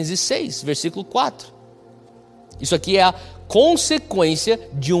comigo Gênesis 6, versículo 4. Isso aqui é a consequência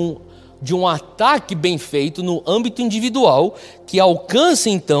de um de um ataque bem feito no âmbito individual, que alcança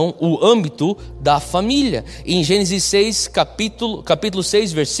então o âmbito da família. Em Gênesis 6, capítulo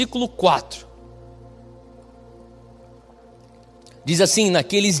 6, versículo 4. Diz assim: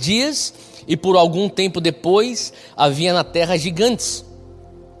 naqueles dias e por algum tempo depois, havia na terra gigantes.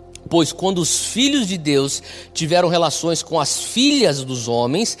 Pois quando os filhos de Deus tiveram relações com as filhas dos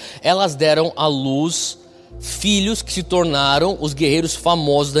homens, elas deram à luz filhos que se tornaram os guerreiros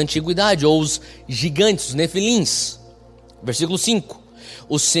famosos da antiguidade, ou os gigantes, os nefilins. Versículo 5.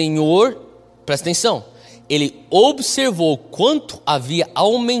 O Senhor, presta atenção, ele observou quanto havia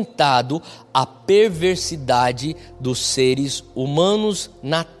aumentado a perversidade dos seres humanos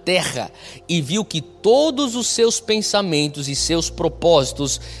na terra, e viu que todos os seus pensamentos e seus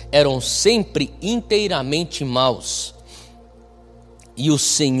propósitos eram sempre inteiramente maus. E o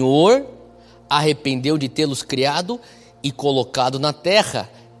Senhor arrependeu de tê-los criado e colocado na terra.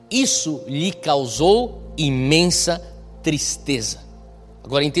 Isso lhe causou imensa tristeza.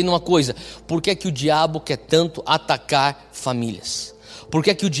 Agora entenda uma coisa: por que é que o diabo quer tanto atacar famílias? Por que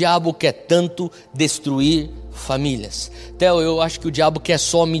é que o diabo quer tanto destruir famílias? Theo, eu acho que o diabo quer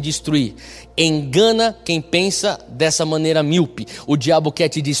só me destruir. Engana quem pensa dessa maneira míope. O diabo quer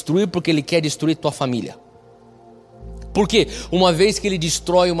te destruir porque ele quer destruir tua família. Porque uma vez que ele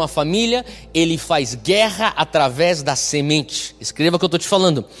destrói uma família, ele faz guerra através da semente. Escreva o que eu estou te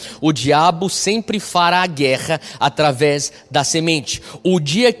falando. O diabo sempre fará a guerra através da semente. O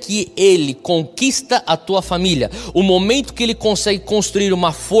dia que ele conquista a tua família, o momento que ele consegue construir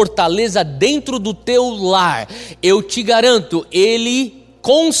uma fortaleza dentro do teu lar, eu te garanto, ele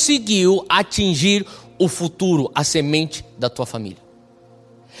conseguiu atingir o futuro, a semente da tua família.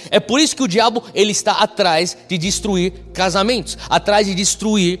 É por isso que o diabo ele está atrás de destruir casamentos, atrás de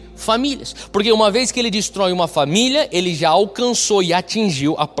destruir famílias. Porque uma vez que ele destrói uma família, ele já alcançou e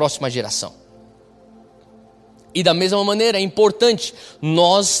atingiu a próxima geração. E da mesma maneira é importante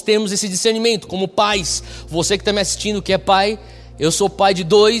nós termos esse discernimento como pais. Você que está me assistindo que é pai, eu sou pai de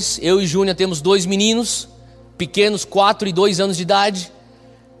 2, eu e Júnior temos 2 meninos, pequenos, 4 e 2 anos de idade.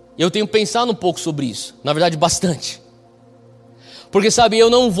 Eu tenho pensado um pouco sobre isso, na verdade bastante. Porque sabe, eu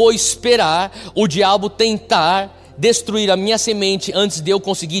não vou esperar o diabo tentar destruir a minha semente antes de eu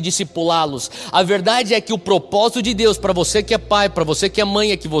conseguir discipulá-los. A verdade é que o propósito de Deus para você que é pai, para você que é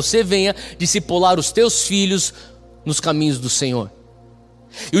mãe, é que você venha discipular os teus filhos nos caminhos do Senhor.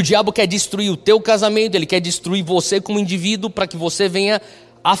 E o diabo quer destruir o teu casamento, ele quer destruir você como indivíduo para que você venha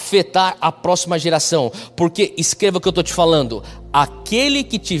afetar a próxima geração. Porque, escreva o que eu estou te falando, aquele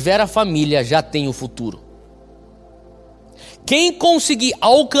que tiver a família já tem o futuro. Quem conseguir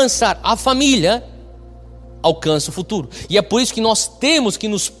alcançar a família, alcança o futuro. E é por isso que nós temos que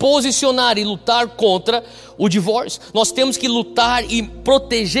nos posicionar e lutar contra o divórcio. Nós temos que lutar e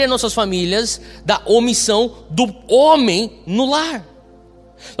proteger nossas famílias da omissão do homem no lar.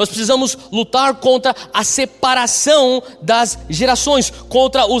 Nós precisamos lutar contra a separação das gerações,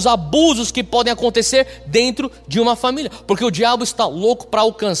 contra os abusos que podem acontecer dentro de uma família, porque o diabo está louco para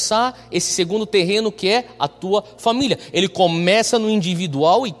alcançar esse segundo terreno que é a tua família. Ele começa no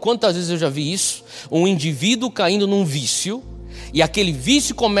individual, e quantas vezes eu já vi isso, um indivíduo caindo num vício, e aquele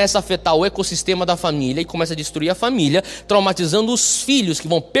vício começa a afetar o ecossistema da família e começa a destruir a família, traumatizando os filhos que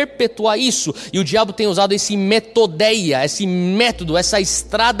vão perpetuar isso. E o diabo tem usado esse metodeia, esse método, essa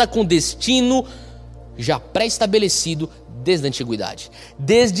estrada com destino já pré-estabelecido desde a antiguidade.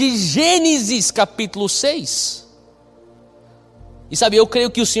 Desde Gênesis capítulo 6. E sabe, eu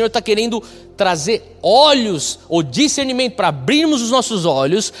creio que o Senhor está querendo trazer olhos ou discernimento para abrirmos os nossos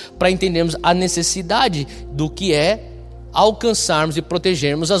olhos para entendermos a necessidade do que é alcançarmos e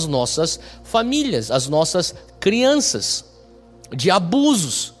protegermos as nossas famílias, as nossas crianças de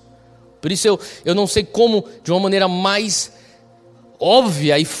abusos. Por isso eu não sei como, de uma maneira mais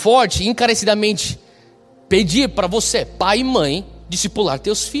óbvia e forte, encarecidamente, pedir para você, pai e mãe, discipular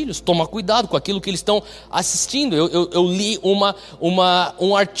teus filhos. Toma cuidado com aquilo que eles estão assistindo. Eu li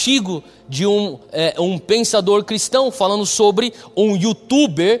um artigo de um pensador cristão falando sobre um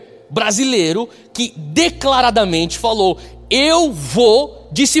youtuber brasileiro que declaradamente falou: eu vou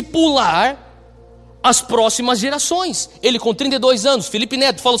discipular as próximas gerações. Ele com 32 anos, Felipe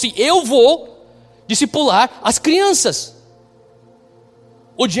Neto, falou assim: eu vou discipular as crianças.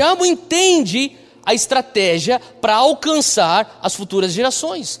 O diabo entende a estratégia para alcançar as futuras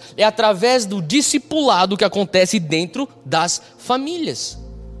gerações. É através do discipulado que acontece dentro das famílias.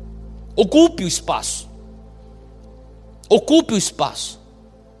 Ocupe o espaço. Ocupe o espaço.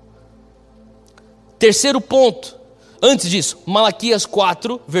 Terceiro ponto, antes disso, Malaquias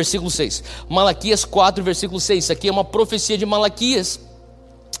 4, versículo 6. Malaquias 4, versículo 6. Isso aqui é uma profecia de Malaquias.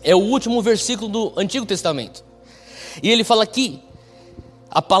 É o último versículo do Antigo Testamento. E ele fala aqui,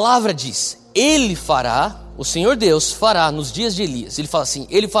 a palavra diz, Ele fará, o Senhor Deus fará nos dias de Elias. Ele fala assim,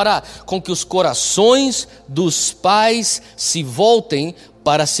 Ele fará com que os corações dos pais se voltem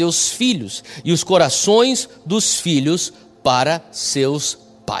para seus filhos, e os corações dos filhos para seus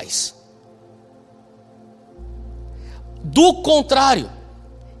pais. Do contrário,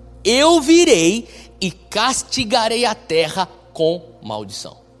 eu virei e castigarei a terra com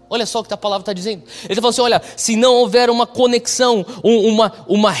maldição. Olha só o que a palavra está dizendo. Ele está falando assim, olha, se não houver uma conexão,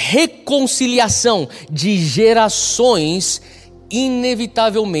 uma reconciliação de gerações,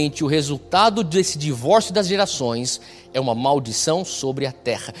 inevitavelmente o resultado desse divórcio das gerações é uma maldição sobre a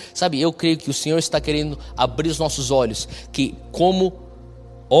terra. Sabe, eu creio que o Senhor está querendo abrir os nossos olhos, que como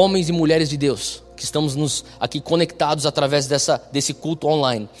homens e mulheres de Deus, que estamos aqui conectados através desse culto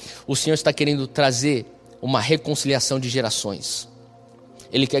online, o Senhor está querendo trazer uma reconciliação de gerações.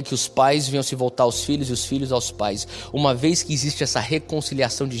 Ele quer que os pais venham se voltar aos filhos e os filhos aos pais. Uma vez que existe essa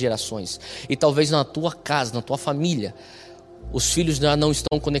reconciliação de gerações. E talvez na tua casa, na tua família, os filhos já não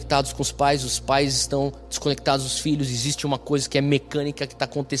estão conectados com os pais estão desconectados dos filhos. Existe uma coisa que é mecânica que está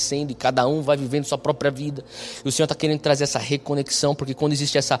acontecendo e cada um vai vivendo sua própria vida. E o Senhor está querendo trazer essa reconexão, porque quando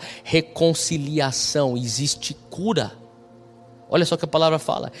existe essa reconciliação, existe cura. Olha só o que a palavra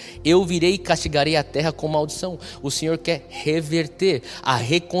fala. Eu virei e castigarei a terra com maldição. O Senhor quer reverter a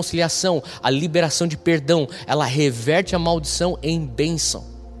reconciliação, a liberação de perdão. Ela reverte a maldição em bênção.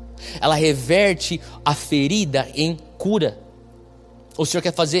 Ela reverte a ferida em cura. O Senhor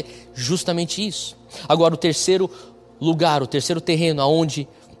quer fazer justamente isso. Agora o terceiro lugar, o terceiro terreno onde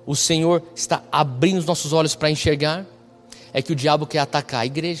o Senhor está abrindo os nossos olhos para enxergar, é que o diabo quer atacar a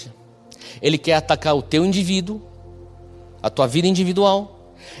igreja. Ele quer atacar o teu indivíduo, a tua vida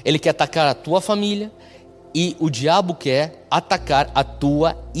individual, ele quer atacar a tua família, e o diabo quer atacar a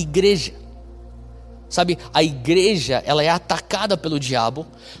tua igreja. Sabe, a igreja, ela é atacada pelo diabo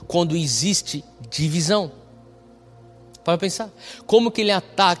quando existe divisão. Para pensar, como que ele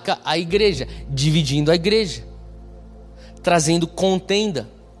ataca a igreja? Dividindo a igreja, trazendo contenda,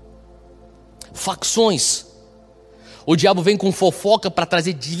 facções. O diabo vem com fofoca para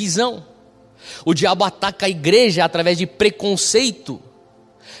trazer divisão. O diabo ataca a igreja através de preconceito.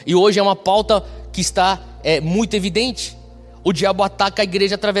 E hoje é uma pauta que está muito evidente. O diabo ataca a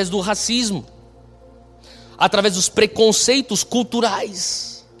igreja através do racismo, através dos preconceitos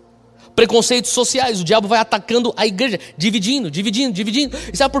culturais, preconceitos sociais. O diabo vai atacando a igreja, dividindo.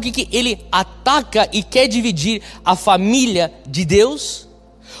 E sabe por que ele ataca e quer dividir a família de Deus?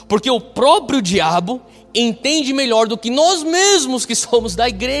 Porque o próprio diabo entende melhor do que nós mesmos que somos da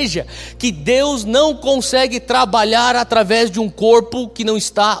igreja, que Deus não consegue trabalhar através de um corpo que não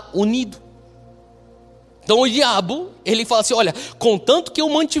está unido. Então o diabo, ele fala assim, olha, contanto que eu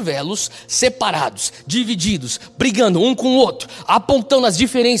mantivê-los separados, divididos, brigando um com o outro, apontando as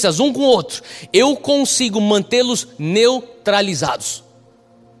diferenças um com o outro, eu consigo mantê-los neutralizados.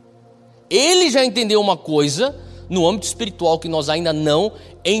 Ele já entendeu uma coisa no âmbito espiritual que nós ainda não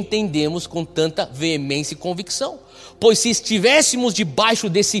entendemos com tanta veemência e convicção. Pois se estivéssemos debaixo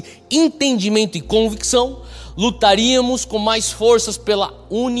desse entendimento e convicção, lutaríamos com mais forças pela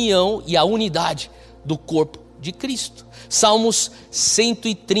união e a unidade do corpo de Cristo. Salmos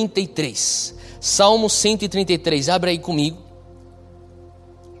 133. Salmos 133, abre aí comigo.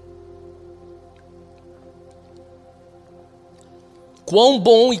 Quão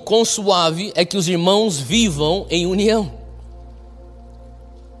bom e quão suave é que os irmãos vivam em união.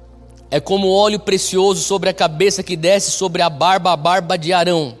 É como óleo precioso sobre a cabeça que desce sobre a barba de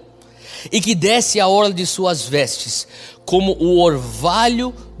Arão, e que desce a orla de suas vestes, como o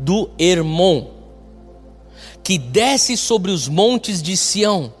orvalho do Hermon, que desce sobre os montes de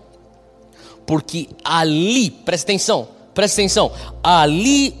Sião, porque ali, presta atenção,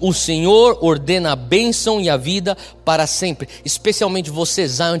 ali o Senhor ordena a bênção e a vida para sempre. Especialmente você,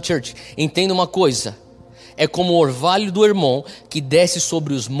 Zion Church, entenda uma coisa, é como o orvalho do Hermon que desce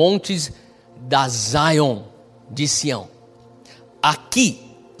sobre os montes da Zion, de Sião. Aqui,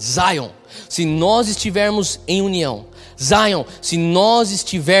 Zion, se nós estivermos em união, Zion, se nós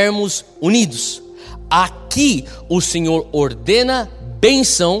estivermos unidos, aqui o Senhor ordena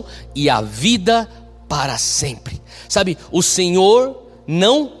bênção e a vida para sempre. Sabe, o Senhor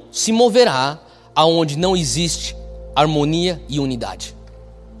não se moverá aonde não existe harmonia e unidade.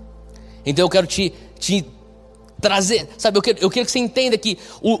 Então eu quero te trazer, sabe, eu quero que você entenda que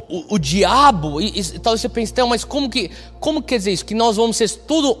o diabo, e talvez você pense, mas como quer dizer isso? Que nós vamos ser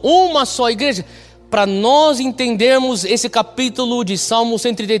tudo uma só igreja? Para nós entendermos esse capítulo de Salmo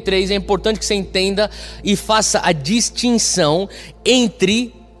 133, é importante que você entenda e faça a distinção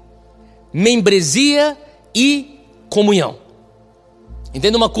entre membresia e comunhão.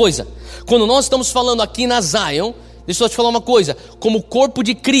 Entenda uma coisa, quando nós estamos falando aqui na Zion, deixa eu te falar uma coisa, como corpo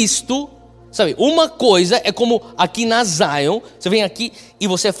de Cristo, sabe, uma coisa é como aqui na Zion, você vem aqui e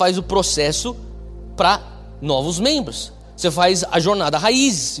você faz o processo para novos membros. Você faz a jornada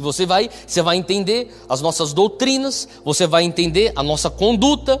raízes, você vai entender as nossas doutrinas, você vai entender a nossa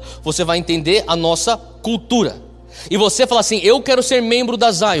conduta, você vai entender a nossa cultura. E você fala assim, eu quero ser membro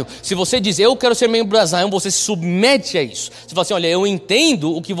da Zion. Se você diz, eu quero ser membro da Zion, você se submete a isso. Você fala assim, olha, eu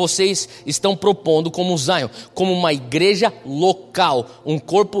entendo o que vocês estão propondo como Zion, como uma igreja local, um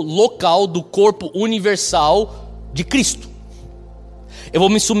corpo local do corpo universal de Cristo. Eu vou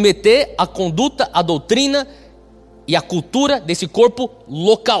me submeter à conduta, à doutrina e à cultura desse corpo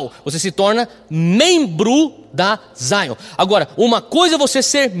local. Você se torna membro da Zion. Agora, uma coisa é você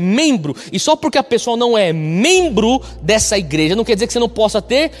ser membro, e só porque a pessoa não é membro dessa igreja, não quer dizer que você não possa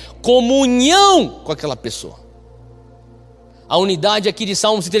ter comunhão com aquela pessoa. A unidade aqui de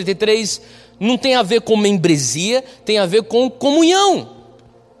Salmo 133 não tem a ver com membresia, tem a ver com comunhão.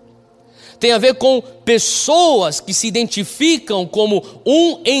 Tem a ver com pessoas que se identificam como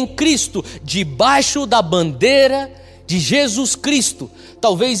um em Cristo, debaixo da bandeira de Jesus Cristo.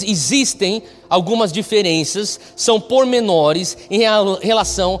 Talvez existem algumas diferenças, são pormenores em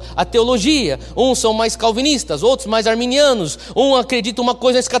relação à teologia. Uns são mais calvinistas, outros mais arminianos. Um acredita uma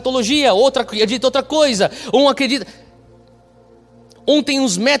coisa na escatologia, outro acredita outra coisa. Um tem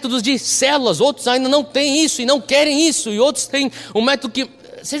uns métodos de células, outros ainda não têm isso e não querem isso. E outros têm um método que,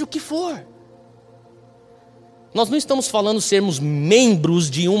 seja o que for. Nós não estamos falando sermos membros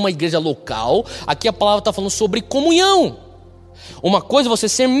de uma igreja local. Aqui a palavra está falando sobre comunhão. Uma coisa é você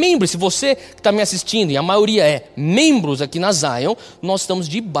ser membro. Se você que está me assistindo, e a maioria é membros aqui na Zion, nós estamos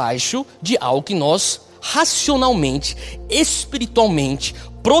debaixo de algo que nós racionalmente, espiritualmente,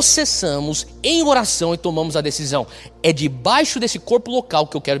 processamos em oração e tomamos a decisão. É debaixo desse corpo local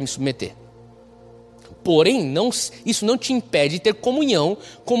que eu quero me submeter. Porém, isso não te impede de ter comunhão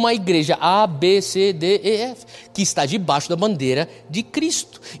com uma igreja A, B, C, D, E, F, que está debaixo da bandeira de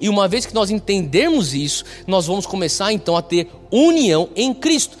Cristo. E uma vez que nós entendermos isso, nós vamos começar então a ter união em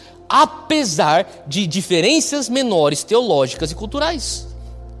Cristo, apesar de diferenças menores teológicas e culturais.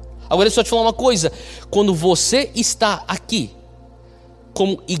 Agora deixa eu te falar uma coisa, quando você está aqui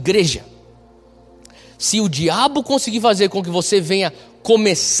como igreja, se o diabo conseguir fazer com que você venha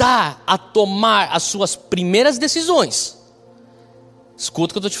começar a tomar as suas primeiras decisões,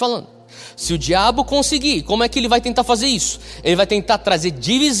 escuta o que eu estou te falando. Se o diabo conseguir, como é que ele vai tentar fazer isso? Ele vai tentar trazer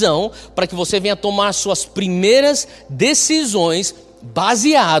divisão para que você venha tomar suas primeiras decisões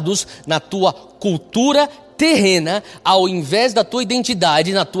baseados na tua cultura terrena, ao invés da tua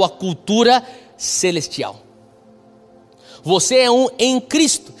identidade na tua cultura celestial. Você é um em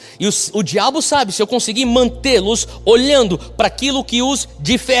Cristo. E o diabo sabe, se eu conseguir mantê-los olhando para aquilo que os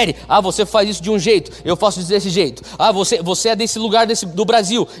difere. Ah, você faz isso de um jeito, eu faço desse jeito. Ah, você é desse lugar do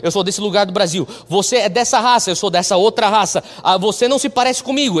Brasil, eu sou desse lugar do Brasil. Você é dessa raça, eu sou dessa outra raça. Ah, você não se parece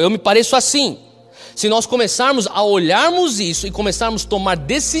comigo, eu me pareço assim. Se nós começarmos a olharmos isso e começarmos a tomar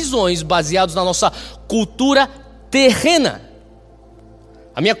decisões baseadas na nossa cultura terrena,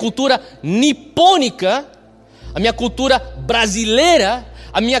 a minha cultura nipônica, a minha cultura brasileira,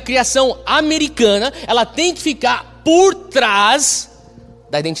 a minha criação americana, ela tem que ficar por trás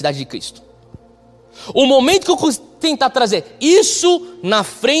da identidade de Cristo. O momento que eu tentar trazer isso na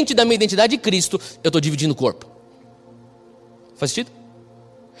frente da minha identidade de Cristo, eu estou dividindo o corpo. Faz sentido?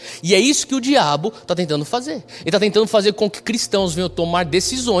 E é isso que o diabo está tentando fazer. Ele está tentando fazer com que cristãos venham tomar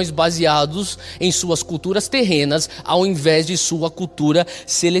decisões baseados em suas culturas terrenas, ao invés de sua cultura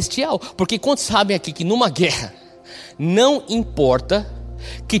celestial. Porque quantos sabem aqui que numa guerra, não importa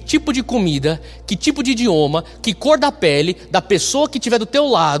que tipo de comida, que tipo de idioma, que cor da pele da pessoa que estiver do teu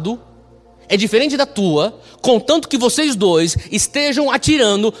lado é diferente da tua, contanto que vocês dois estejam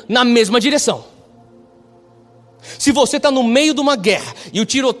atirando na mesma direção. Se você está no meio de uma guerra e o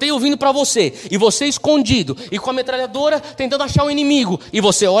tiroteio vindo para você, e você escondido e com a metralhadora tentando achar o inimigo, e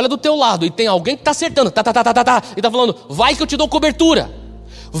você olha do teu lado e tem alguém que está acertando, e está falando, vai que eu te dou cobertura.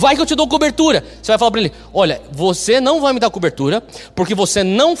 Vai que eu te dou cobertura. Você vai falar para ele, olha, você não vai me dar cobertura, porque você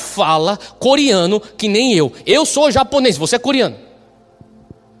não fala coreano que nem eu. Eu sou japonês, você é coreano.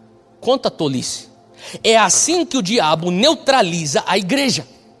 Quanta tolice. É assim que o diabo neutraliza a igreja.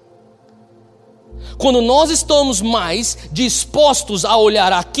 Quando nós estamos mais dispostos a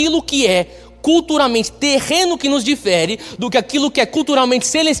olhar aquilo que é culturalmente terreno que nos difere, do que aquilo que é culturalmente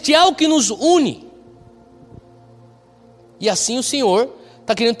celestial que nos une. E assim o Senhor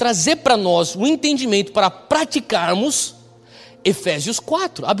está querendo trazer para nós o entendimento para praticarmos Efésios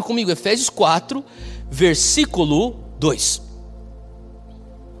 4. Abre comigo, Efésios 4, versículo 2.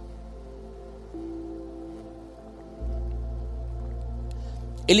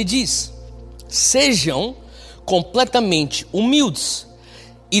 Ele diz: sejam completamente humildes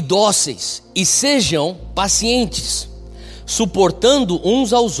e dóceis, e sejam pacientes, suportando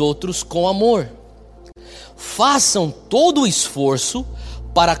uns aos outros com amor. Façam todo o esforço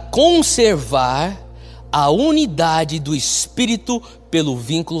para conservar a unidade do Espírito pelo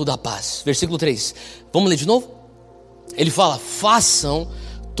vínculo da paz. Versículo 3. Vamos ler de novo? Ele fala: façam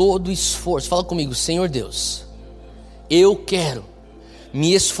todo o esforço. Fala comigo: Senhor Deus, eu quero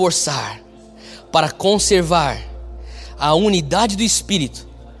me esforçar para conservar a unidade do Espírito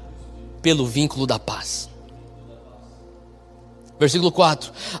pelo vínculo da paz. Versículo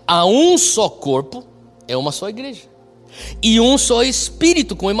 4. Há um só corpo, é uma só igreja, e um só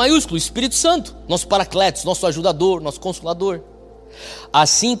Espírito, com E maiúsculo, Espírito Santo, nosso paracletos, nosso ajudador, nosso consolador.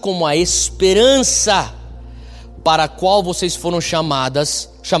 Assim como a esperança para a qual vocês foram chamados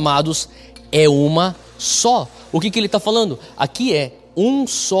é uma só. O que ele está falando? Aqui é um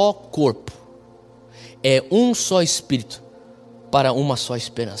só corpo, é um só Espírito para uma só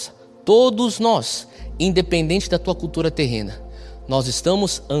esperança. Todos nós, independente da tua cultura terrena, nós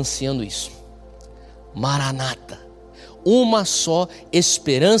estamos ansiando isso. Maranata, uma só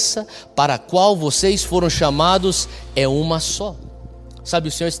esperança para a qual vocês foram chamados é uma só. Sabe,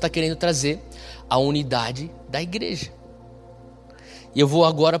 o Senhor está querendo trazer a unidade da igreja. E eu vou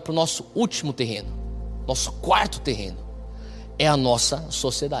agora para o nosso último terreno, nosso quarto terreno, é a nossa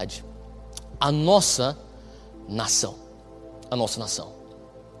sociedade, a nossa nação, a nossa nação.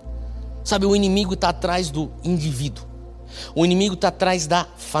 Sabe, o inimigo está atrás do indivíduo, o inimigo está atrás da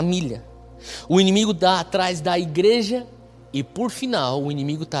família, o inimigo está atrás da igreja e, por final, o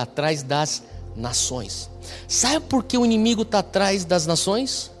inimigo está atrás das nações. Sabe por que o inimigo está atrás das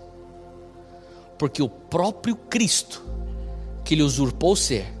nações? Porque o próprio Cristo, que lhe usurpou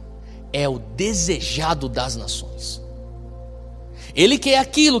ser, é o desejado das nações. Ele quer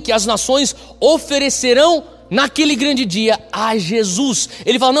aquilo que as nações oferecerão naquele grande dia a Jesus.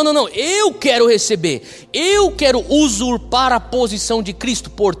 Ele fala: não, eu quero receber, eu quero usurpar a posição de Cristo.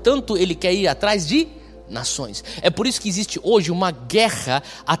 Portanto, ele quer ir atrás de nações. É por isso que existe hoje uma guerra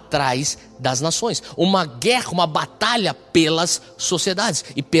atrás das nações, uma guerra, uma batalha pelas sociedades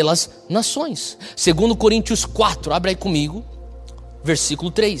e pelas nações. 2 Coríntios 4, abre aí comigo,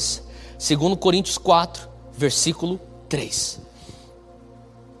 versículo 3. 2 Coríntios 4, versículo 3.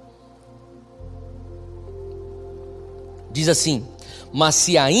 Diz assim: mas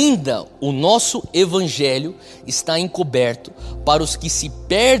se ainda o nosso evangelho está encoberto, para os que se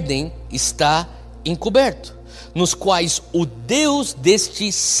perdem está encoberto, nos quais o Deus deste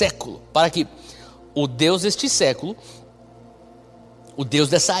século, para que o Deus deste século, o Deus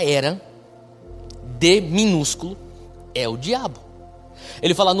dessa era, D minúsculo, é o diabo.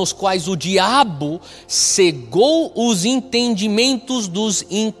 Ele fala: nos quais o diabo cegou os entendimentos dos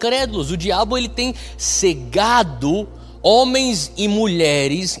incrédulos. O diabo, ele tem cegado homens e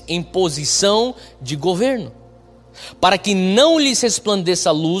mulheres em posição de governo, para que não lhes resplandeça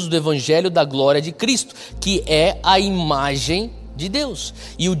a luz do evangelho da glória de Cristo, que é a imagem de Deus.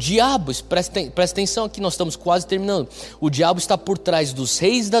 E o diabo, presta atenção aqui, nós estamos quase terminando. O diabo está por trás dos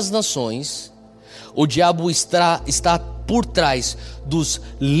reis das nações, o diabo está por trás dos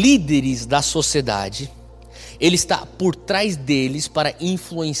líderes da sociedade, ele está por trás deles para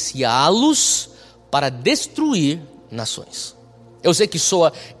influenciá-los para destruir nações. Eu sei que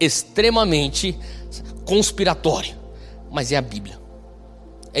soa extremamente conspiratório, mas é a Bíblia.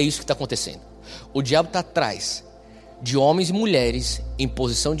 É isso que está acontecendo. O diabo está atrás de homens e mulheres em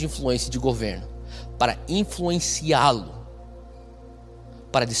posição de influência e de governo para influenciá-lo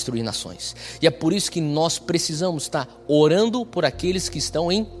para destruir nações. E é por isso que nós precisamos estar orando por aqueles que estão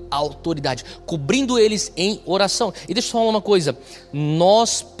em autoridade, cobrindo eles em oração. E deixa eu falar uma coisa: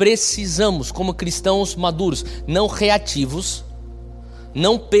 nós precisamos, como cristãos maduros, não reativos,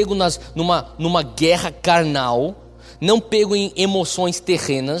 não pego numa guerra carnal, não pego em emoções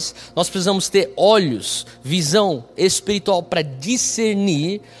terrenas. Nós precisamos ter olhos, visão espiritual para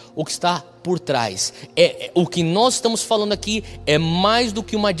discernir o que está por trás. O que nós estamos falando aqui é mais do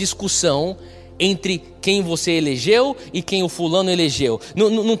que uma discussão entre quem você elegeu e quem o fulano elegeu.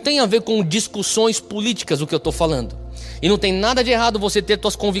 Não tem a ver com discussões políticas o que eu estou falando. E não tem nada de errado você ter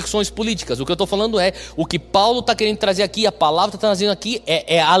suas convicções políticas. O que eu estou falando é o que Paulo está querendo trazer aqui, a palavra está trazendo aqui,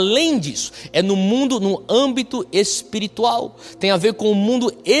 é além disso. É no mundo, no âmbito espiritual. Tem a ver com o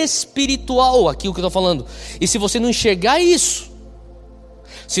mundo espiritual aqui o que eu estou falando. E se você não enxergar isso,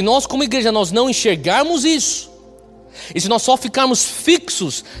 se nós como igreja nós não enxergarmos isso, E se nós só ficarmos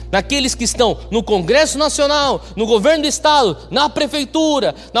fixos naqueles que estão no Congresso Nacional, no governo do Estado, na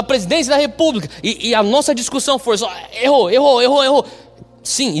prefeitura, na presidência da República, e a nossa discussão for só errou.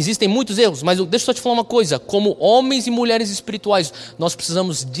 Sim, existem muitos erros, mas deixa eu só te falar uma coisa. Como homens e mulheres espirituais, nós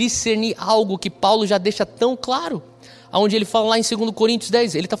precisamos discernir algo que Paulo já deixa tão claro. Onde ele fala lá em 2 Coríntios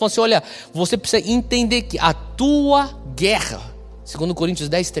 10, ele está falando assim, olha, você precisa entender que a tua guerra, 2 Coríntios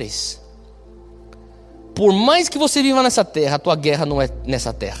 10, 3, por mais que você viva nessa terra, a tua guerra não é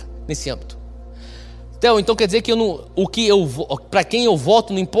nessa terra, nesse âmbito. Então quer dizer que para quem eu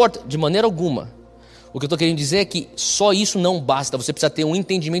voto não importa? De maneira alguma. O que eu estou querendo dizer é que só isso não basta, você precisa ter um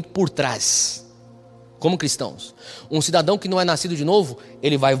entendimento por trás. Como cristãos, um cidadão que não é nascido de novo,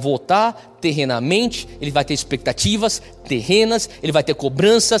 ele vai votar terrenamente, ele vai ter expectativas terrenas, ele vai ter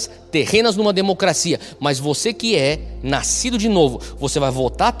cobranças terrenas numa democracia. Mas você que é nascido de novo, você vai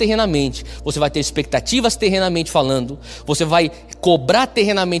votar terrenamente, você vai ter expectativas terrenamente falando, você vai cobrar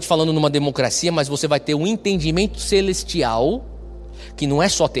terrenamente falando numa democracia, mas você vai ter um entendimento celestial que não é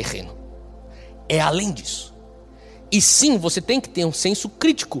só terreno, é além disso. E sim, você tem que ter um senso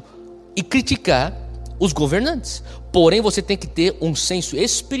crítico e criticar os governantes. Porém, você tem que ter um senso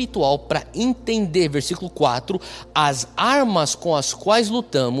espiritual para entender, versículo 4, as armas com as quais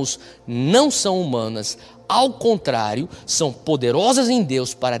lutamos não são humanas, ao contrário, são poderosas em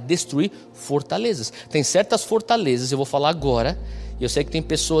Deus para destruir fortalezas. Tem certas fortalezas, eu vou falar agora, e eu sei que tem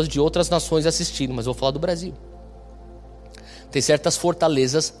pessoas de outras nações assistindo, mas eu vou falar do Brasil. Tem certas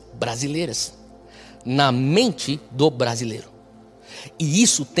fortalezas brasileiras na mente do brasileiro, e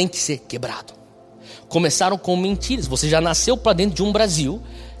isso tem que ser quebrado. Começaram com mentiras. Você já nasceu para dentro de um Brasil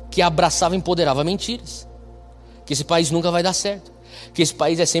que abraçava e empoderava mentiras. Que esse país nunca vai dar certo. Que esse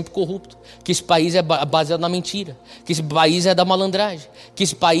país é sempre corrupto. Que esse país é baseado na mentira. Que esse país é da malandragem. Que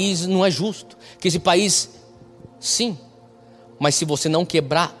esse país não é justo. Que esse país... Sim. Mas se você não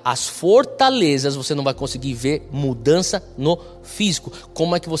quebrar as fortalezas, você não vai conseguir ver mudança no físico.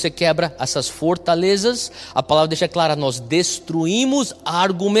 Como é que você quebra essas fortalezas? A palavra deixa clara, nós destruímos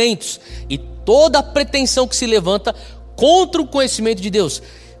argumentos e toda pretensão que se levanta contra o conhecimento de Deus.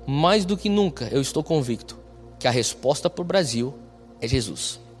 Mais do que nunca, eu estou convicto que a resposta para o Brasil é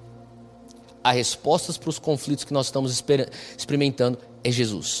Jesus. A resposta para os conflitos que nós estamos experimentando é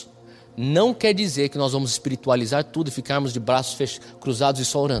Jesus. Não quer dizer que nós vamos espiritualizar tudo e ficarmos de braços cruzados e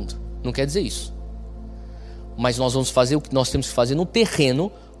só orando. Não quer dizer isso. Mas nós vamos fazer o que nós temos que fazer no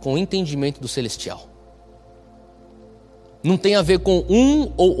terreno com o entendimento do celestial. Não tem a ver com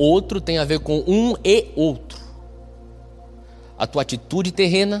um ou outro, tem a ver com um e outro. A tua atitude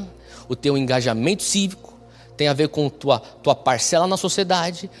terrena, o teu engajamento cívico, tem a ver com tua parcela na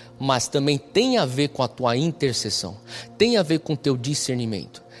sociedade, mas também tem a ver com a tua intercessão. Tem a ver com o teu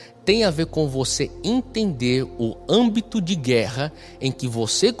discernimento. Tem a ver com você entender o âmbito de guerra em que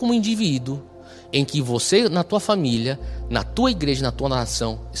você como indivíduo, em que você na tua família, na tua igreja, na tua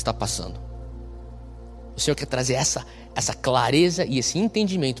nação está passando. O Senhor quer trazer essa clareza e esse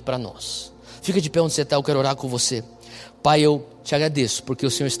entendimento para nós. Fica de pé onde você está, eu quero orar com você. Pai, eu te agradeço porque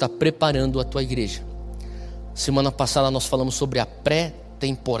o Senhor está preparando a tua igreja. Semana passada nós falamos sobre a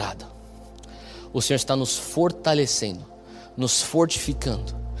pré-temporada. O Senhor está nos fortalecendo, nos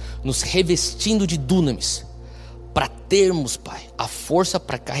fortificando, nos revestindo de dunamis, para termos, Pai, a força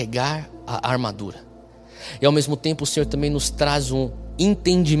para carregar a armadura. E ao mesmo tempo o Senhor também nos traz um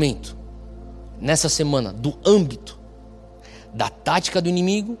entendimento, nessa semana, do âmbito, da tática do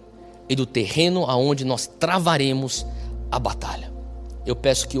inimigo e do terreno aonde nós travaremos a batalha. Eu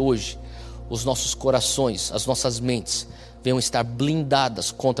peço que hoje os nossos corações, as nossas mentes venham estar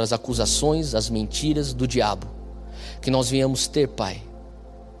blindadas contra as acusações, as mentiras do diabo. Que nós venhamos ter, Pai,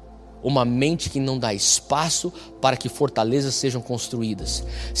 uma mente que não dá espaço para que fortalezas sejam construídas.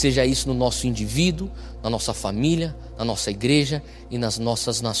 Seja isso no nosso indivíduo, na nossa família, na nossa igreja e nas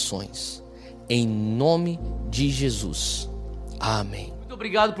nossas nações. Em nome de Jesus. Amém. Muito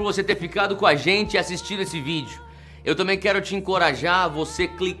obrigado por você ter ficado com a gente e assistido esse vídeo. Eu também quero te encorajar a você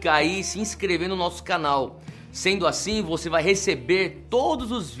clicar aí e se inscrever no nosso canal. Sendo assim, você vai receber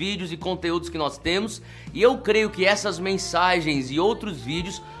todos os vídeos e conteúdos que nós temos. E eu creio que essas mensagens e outros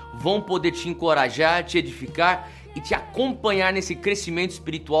vídeos vão poder te encorajar, te edificar e te acompanhar nesse crescimento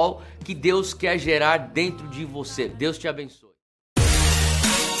espiritual que Deus quer gerar dentro de você. Deus te abençoe.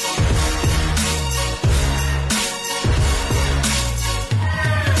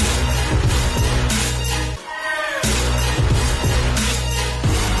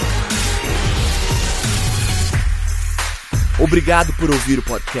 Obrigado por ouvir o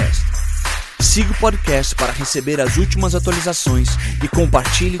podcast. Siga o podcast para receber as últimas atualizações e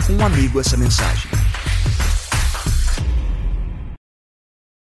compartilhe com um amigo essa mensagem.